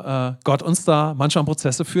Gott uns da manchmal an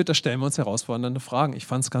Prozesse führt, da stellen wir uns herausfordernde Fragen. Ich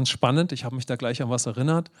fand es ganz spannend, ich habe mich da gleich an was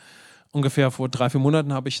erinnert. Ungefähr vor 3-4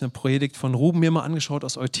 Monaten habe ich eine Predigt von Ruben mir mal angeschaut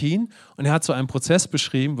aus Eutin und er hat so einen Prozess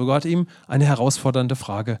beschrieben, wo Gott ihm eine herausfordernde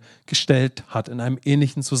Frage gestellt hat, in einem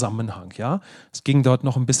ähnlichen Zusammenhang. Ja? Es ging dort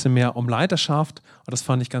noch ein bisschen mehr um Leiterschaft und das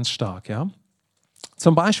fand ich ganz stark. Ja?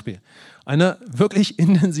 Zum Beispiel, eine wirklich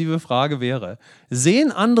intensive Frage wäre,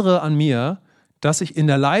 sehen andere an mir, dass ich in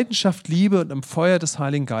der Leidenschaft, Liebe und im Feuer des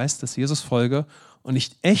Heiligen Geistes Jesus folge und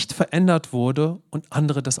ich echt verändert wurde und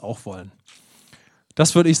andere das auch wollen?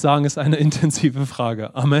 Das würde ich sagen, ist eine intensive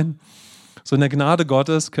Frage. Amen. So in der Gnade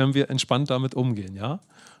Gottes können wir entspannt damit umgehen. Ja?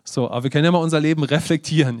 So, aber wir können ja mal unser Leben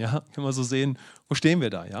reflektieren. Ja? Können wir so sehen, wo stehen wir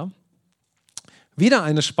da? Ja? Wieder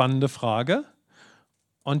eine spannende Frage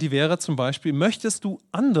und die wäre zum Beispiel, möchtest du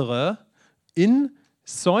andere in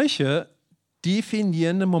solche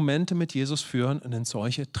definierende Momente mit Jesus führen und in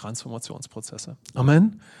solche Transformationsprozesse?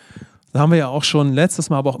 Amen. Da haben wir ja auch schon letztes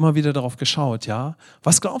Mal, aber auch immer wieder darauf geschaut, ja.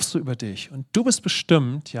 Was glaubst du über dich? Und du bist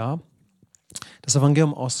bestimmt, ja, das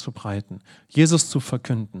Evangelium auszubreiten, Jesus zu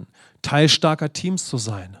verkünden, Teil starker Teams zu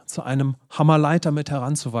sein, zu einem Hammerleiter mit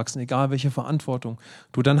heranzuwachsen, egal welche Verantwortung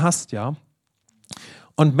du dann hast, ja.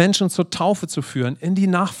 Und Menschen zur Taufe zu führen, in die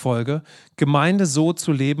Nachfolge, Gemeinde so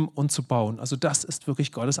zu leben und zu bauen. Also das ist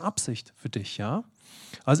wirklich Gottes Absicht für dich, ja.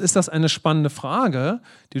 Also ist das eine spannende Frage,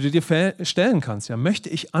 die du dir stellen kannst. Ja, möchte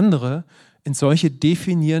ich andere in solche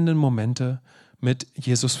definierenden Momente mit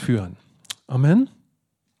Jesus führen? Amen.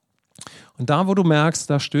 Und da, wo du merkst,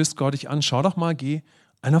 da stößt Gott dich an, schau doch mal, geh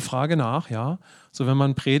einer Frage nach. Ja, so wenn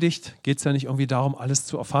man predigt, geht es ja nicht irgendwie darum, alles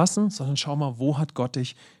zu erfassen, sondern schau mal, wo hat Gott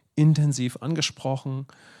dich intensiv angesprochen?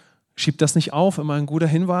 Schieb das nicht auf, immer ein guter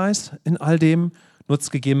Hinweis in all dem.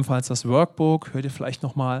 Nutzt gegebenenfalls das Workbook, hör dir vielleicht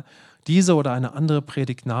nochmal diese oder eine andere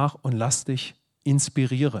Predigt nach und lass dich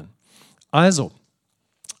inspirieren. Also,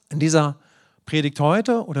 in dieser Predigt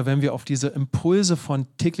heute oder wenn wir auf diese Impulse von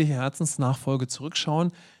täglicher Herzensnachfolge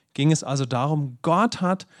zurückschauen, ging es also darum, Gott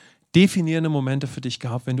hat definierende Momente für dich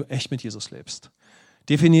gehabt, wenn du echt mit Jesus lebst.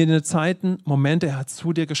 Definierende Zeiten, Momente, er hat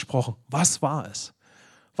zu dir gesprochen. Was war es?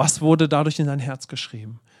 Was wurde dadurch in dein Herz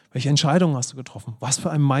geschrieben? Welche Entscheidungen hast du getroffen? Was für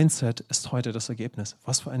ein Mindset ist heute das Ergebnis?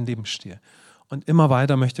 Was für ein Lebensstil? Und immer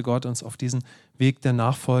weiter möchte Gott uns auf diesen Weg der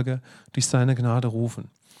Nachfolge durch seine Gnade rufen.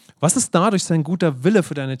 Was ist dadurch sein guter Wille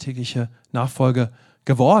für deine tägliche Nachfolge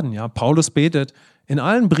geworden? Ja, Paulus betet in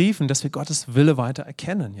allen Briefen, dass wir Gottes Wille weiter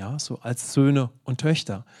erkennen, ja, so als Söhne und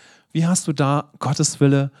Töchter. Wie hast du da Gottes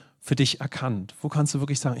Wille für dich erkannt? Wo kannst du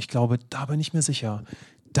wirklich sagen, ich glaube, da bin ich mir sicher,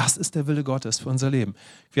 das ist der Wille Gottes für unser Leben.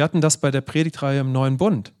 Wir hatten das bei der Predigtreihe im Neuen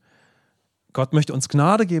Bund. Gott möchte uns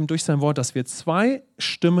Gnade geben durch sein Wort, dass wir 2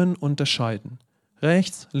 Stimmen unterscheiden.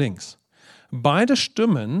 Rechts, links. Beide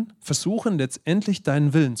Stimmen versuchen letztendlich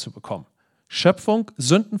deinen Willen zu bekommen. Schöpfung,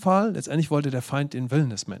 Sündenfall, letztendlich wollte der Feind den Willen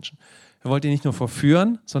des Menschen. Er wollte ihn nicht nur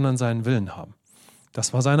verführen, sondern seinen Willen haben.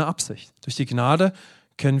 Das war seine Absicht. Durch die Gnade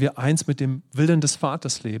können wir eins mit dem Willen des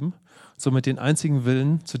Vaters leben, somit den einzigen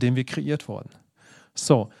Willen, zu dem wir kreiert wurden.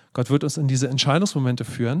 So, Gott wird uns in diese Entscheidungsmomente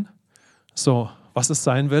führen. So, was ist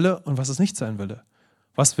sein Wille und was ist nicht sein Wille?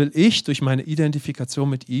 Was will ich durch meine Identifikation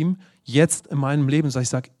mit ihm jetzt in meinem Leben? Ich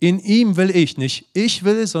sage, in ihm will ich, nicht ich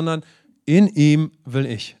will, sondern in ihm will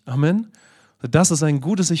ich. Amen. Das ist ein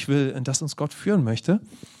gutes Ich will, in das uns Gott führen möchte.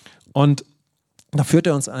 Und da führt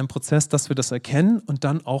er uns in einen Prozess, dass wir das erkennen und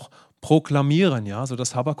dann auch proklamieren, ja,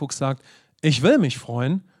 sodass Habakuk sagt, ich will mich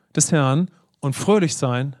freuen des Herrn und fröhlich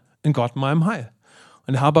sein in Gott meinem Heil.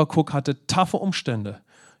 Und Habakuk hatte taffe Umstände,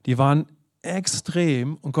 die waren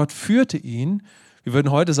extrem und Gott führte ihn, wir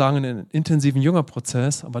würden heute sagen, in einen intensiven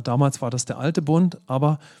Jüngerprozess, aber damals war das der alte Bund,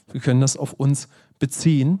 aber wir können das auf uns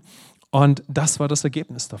beziehen und das war das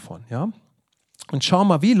Ergebnis davon, ja. Und schau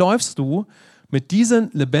mal, wie läufst du mit diesen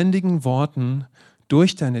lebendigen Worten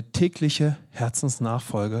durch deine tägliche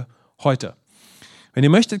Herzensnachfolge heute? Wenn ihr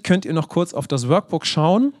möchtet, könnt ihr noch kurz auf das Workbook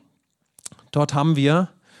schauen. Dort haben wir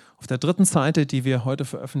auf der 3. Seite, die wir heute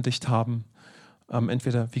veröffentlicht haben,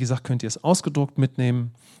 entweder, wie gesagt, könnt ihr es ausgedruckt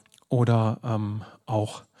mitnehmen oder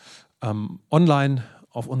auch online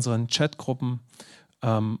auf unseren Chatgruppen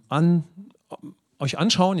euch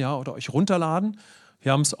anschauen, ja, oder euch runterladen.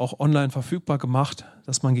 Wir haben es auch online verfügbar gemacht,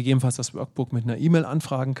 dass man gegebenenfalls das Workbook mit einer E-Mail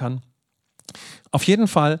anfragen kann. Auf jeden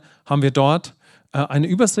Fall haben wir dort eine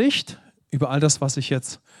Übersicht über all das, was ich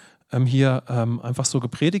jetzt hier einfach so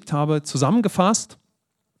gepredigt habe, zusammengefasst.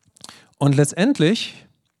 Und letztendlich,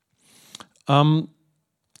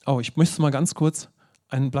 ich müsste mal ganz kurz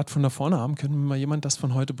ein Blatt von da vorne haben. Könnte mir mal jemand das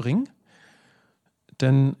von heute bringen?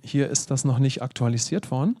 Denn hier ist das noch nicht aktualisiert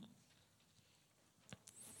worden.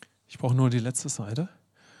 Ich brauche nur die letzte Seite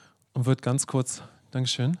und würde ganz kurz,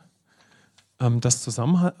 Dankeschön, das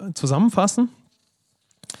zusammenfassen.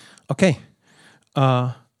 Okay,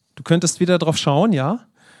 du könntest wieder drauf schauen, ja.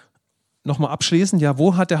 Nochmal abschließend, ja,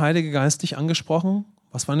 wo hat der Heilige Geist dich angesprochen?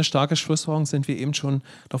 Was war eine starke Schlussfolgerung? Sind wir eben schon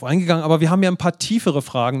darauf eingegangen. Aber wir haben ja ein paar tiefere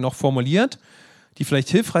Fragen noch formuliert, die vielleicht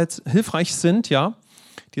hilfreich sind, ja,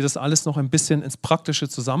 die das alles noch ein bisschen ins Praktische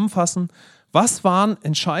zusammenfassen. Was waren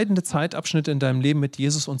entscheidende Zeitabschnitte in deinem Leben mit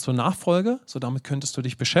Jesus und zur Nachfolge? So damit könntest du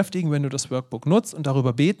dich beschäftigen, wenn du das Workbook nutzt und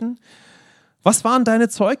darüber beten. Was waren deine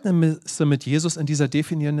Zeugnisse mit Jesus in dieser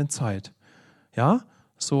definierenden Zeit? Ja,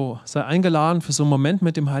 so sei eingeladen für so einen Moment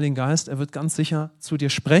mit dem Heiligen Geist. Er wird ganz sicher zu dir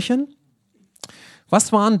sprechen.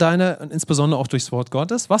 Was waren deine, und insbesondere auch durchs Wort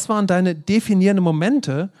Gottes, was waren deine definierenden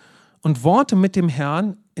Momente und Worte mit dem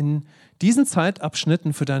Herrn in diesen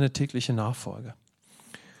Zeitabschnitten für deine tägliche Nachfolge?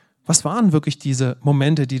 Was waren wirklich diese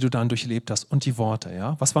Momente, die du dann durchlebt hast und die Worte?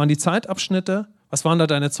 Ja? Was waren die Zeitabschnitte? Was waren da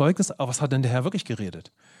deine Zeugnisse? Aber was hat denn der Herr wirklich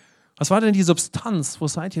geredet? Was war denn die Substanz? Wo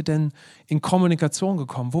seid ihr denn in Kommunikation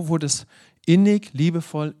gekommen? Wo wurde es innig,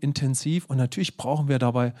 liebevoll, intensiv? Und natürlich brauchen wir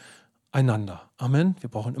dabei einander. Amen. Wir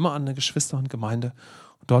brauchen immer andere Geschwister und Gemeinde,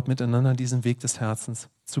 dort miteinander diesen Weg des Herzens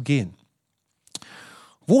zu gehen.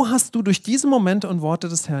 Wo hast du durch diese Momente und Worte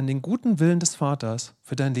des Herrn den guten Willen des Vaters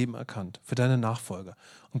für dein Leben erkannt, für deine Nachfolge?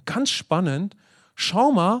 Und ganz spannend,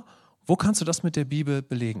 schau mal, wo kannst du das mit der Bibel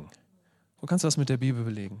belegen? Wo kannst du das mit der Bibel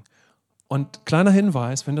belegen? Und kleiner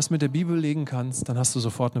Hinweis, wenn du das mit der Bibel belegen kannst, dann hast du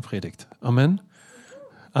sofort eine Predigt. Amen.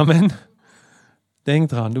 Amen. Denk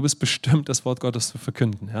dran, du bist bestimmt, das Wort Gottes zu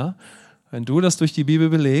verkünden. Ja? Wenn du das durch die Bibel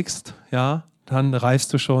belegst, ja, dann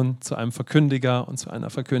reifst du schon zu einem Verkündiger und zu einer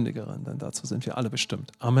Verkündigerin, denn dazu sind wir alle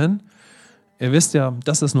bestimmt. Amen. Ihr wisst ja,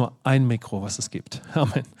 das ist nur ein Mikro, was es gibt.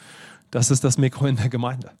 Amen. Das ist das Mikro in der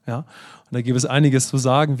Gemeinde. Ja? Und da gibt es einiges zu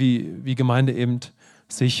sagen, wie Gemeinde eben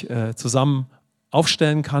sich zusammen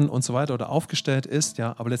aufstellen kann und so weiter oder aufgestellt ist.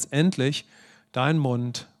 Ja? Aber letztendlich, dein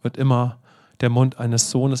Mund wird immer der Mund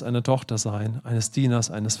eines Sohnes, einer Tochter sein, eines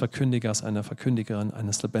Dieners, eines Verkündigers, einer Verkündigerin,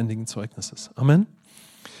 eines lebendigen Zeugnisses. Amen.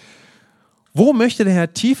 Wo möchte der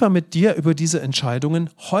Herr tiefer mit dir über diese Entscheidungen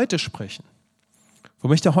heute sprechen? Wo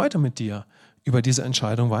möchte er heute mit dir über diese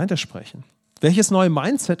Entscheidung weitersprechen? Welches neue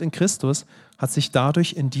Mindset in Christus hat sich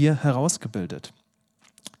dadurch in dir herausgebildet?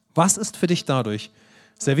 Was ist für dich dadurch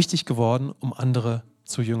sehr wichtig geworden, um andere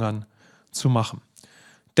zu Jüngern zu machen?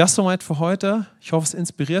 Das soweit für heute. Ich hoffe, es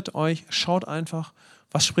inspiriert euch. Schaut einfach,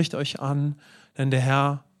 was spricht euch an, denn der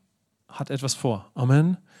Herr hat etwas vor.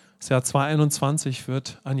 Amen. Das Jahr 2021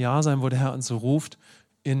 wird ein Jahr sein, wo der Herr uns so ruft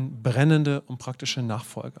in brennende und praktische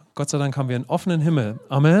Nachfolge. Gott sei Dank haben wir einen offenen Himmel.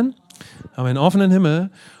 Amen. Haben wir einen offenen Himmel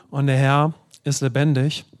und der Herr ist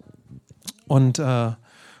lebendig. Und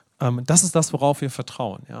das ist das, worauf wir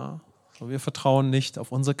vertrauen. Ja? Wir vertrauen nicht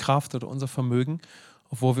auf unsere Kraft oder unser Vermögen,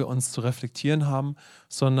 obwohl wir uns zu reflektieren haben,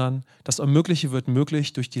 sondern das Unmögliche wird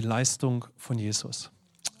möglich durch die Leistung von Jesus.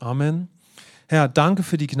 Amen. Herr, danke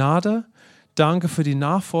für die Gnade, danke für die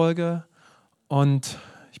Nachfolge und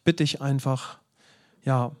ich bitte dich einfach,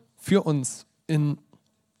 ja, für uns in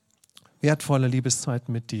wertvolle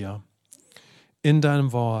Liebeszeiten mit dir, in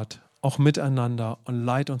deinem Wort, auch miteinander und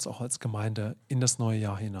leit uns auch als Gemeinde in das neue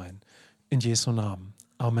Jahr hinein. In Jesu Namen.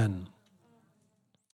 Amen.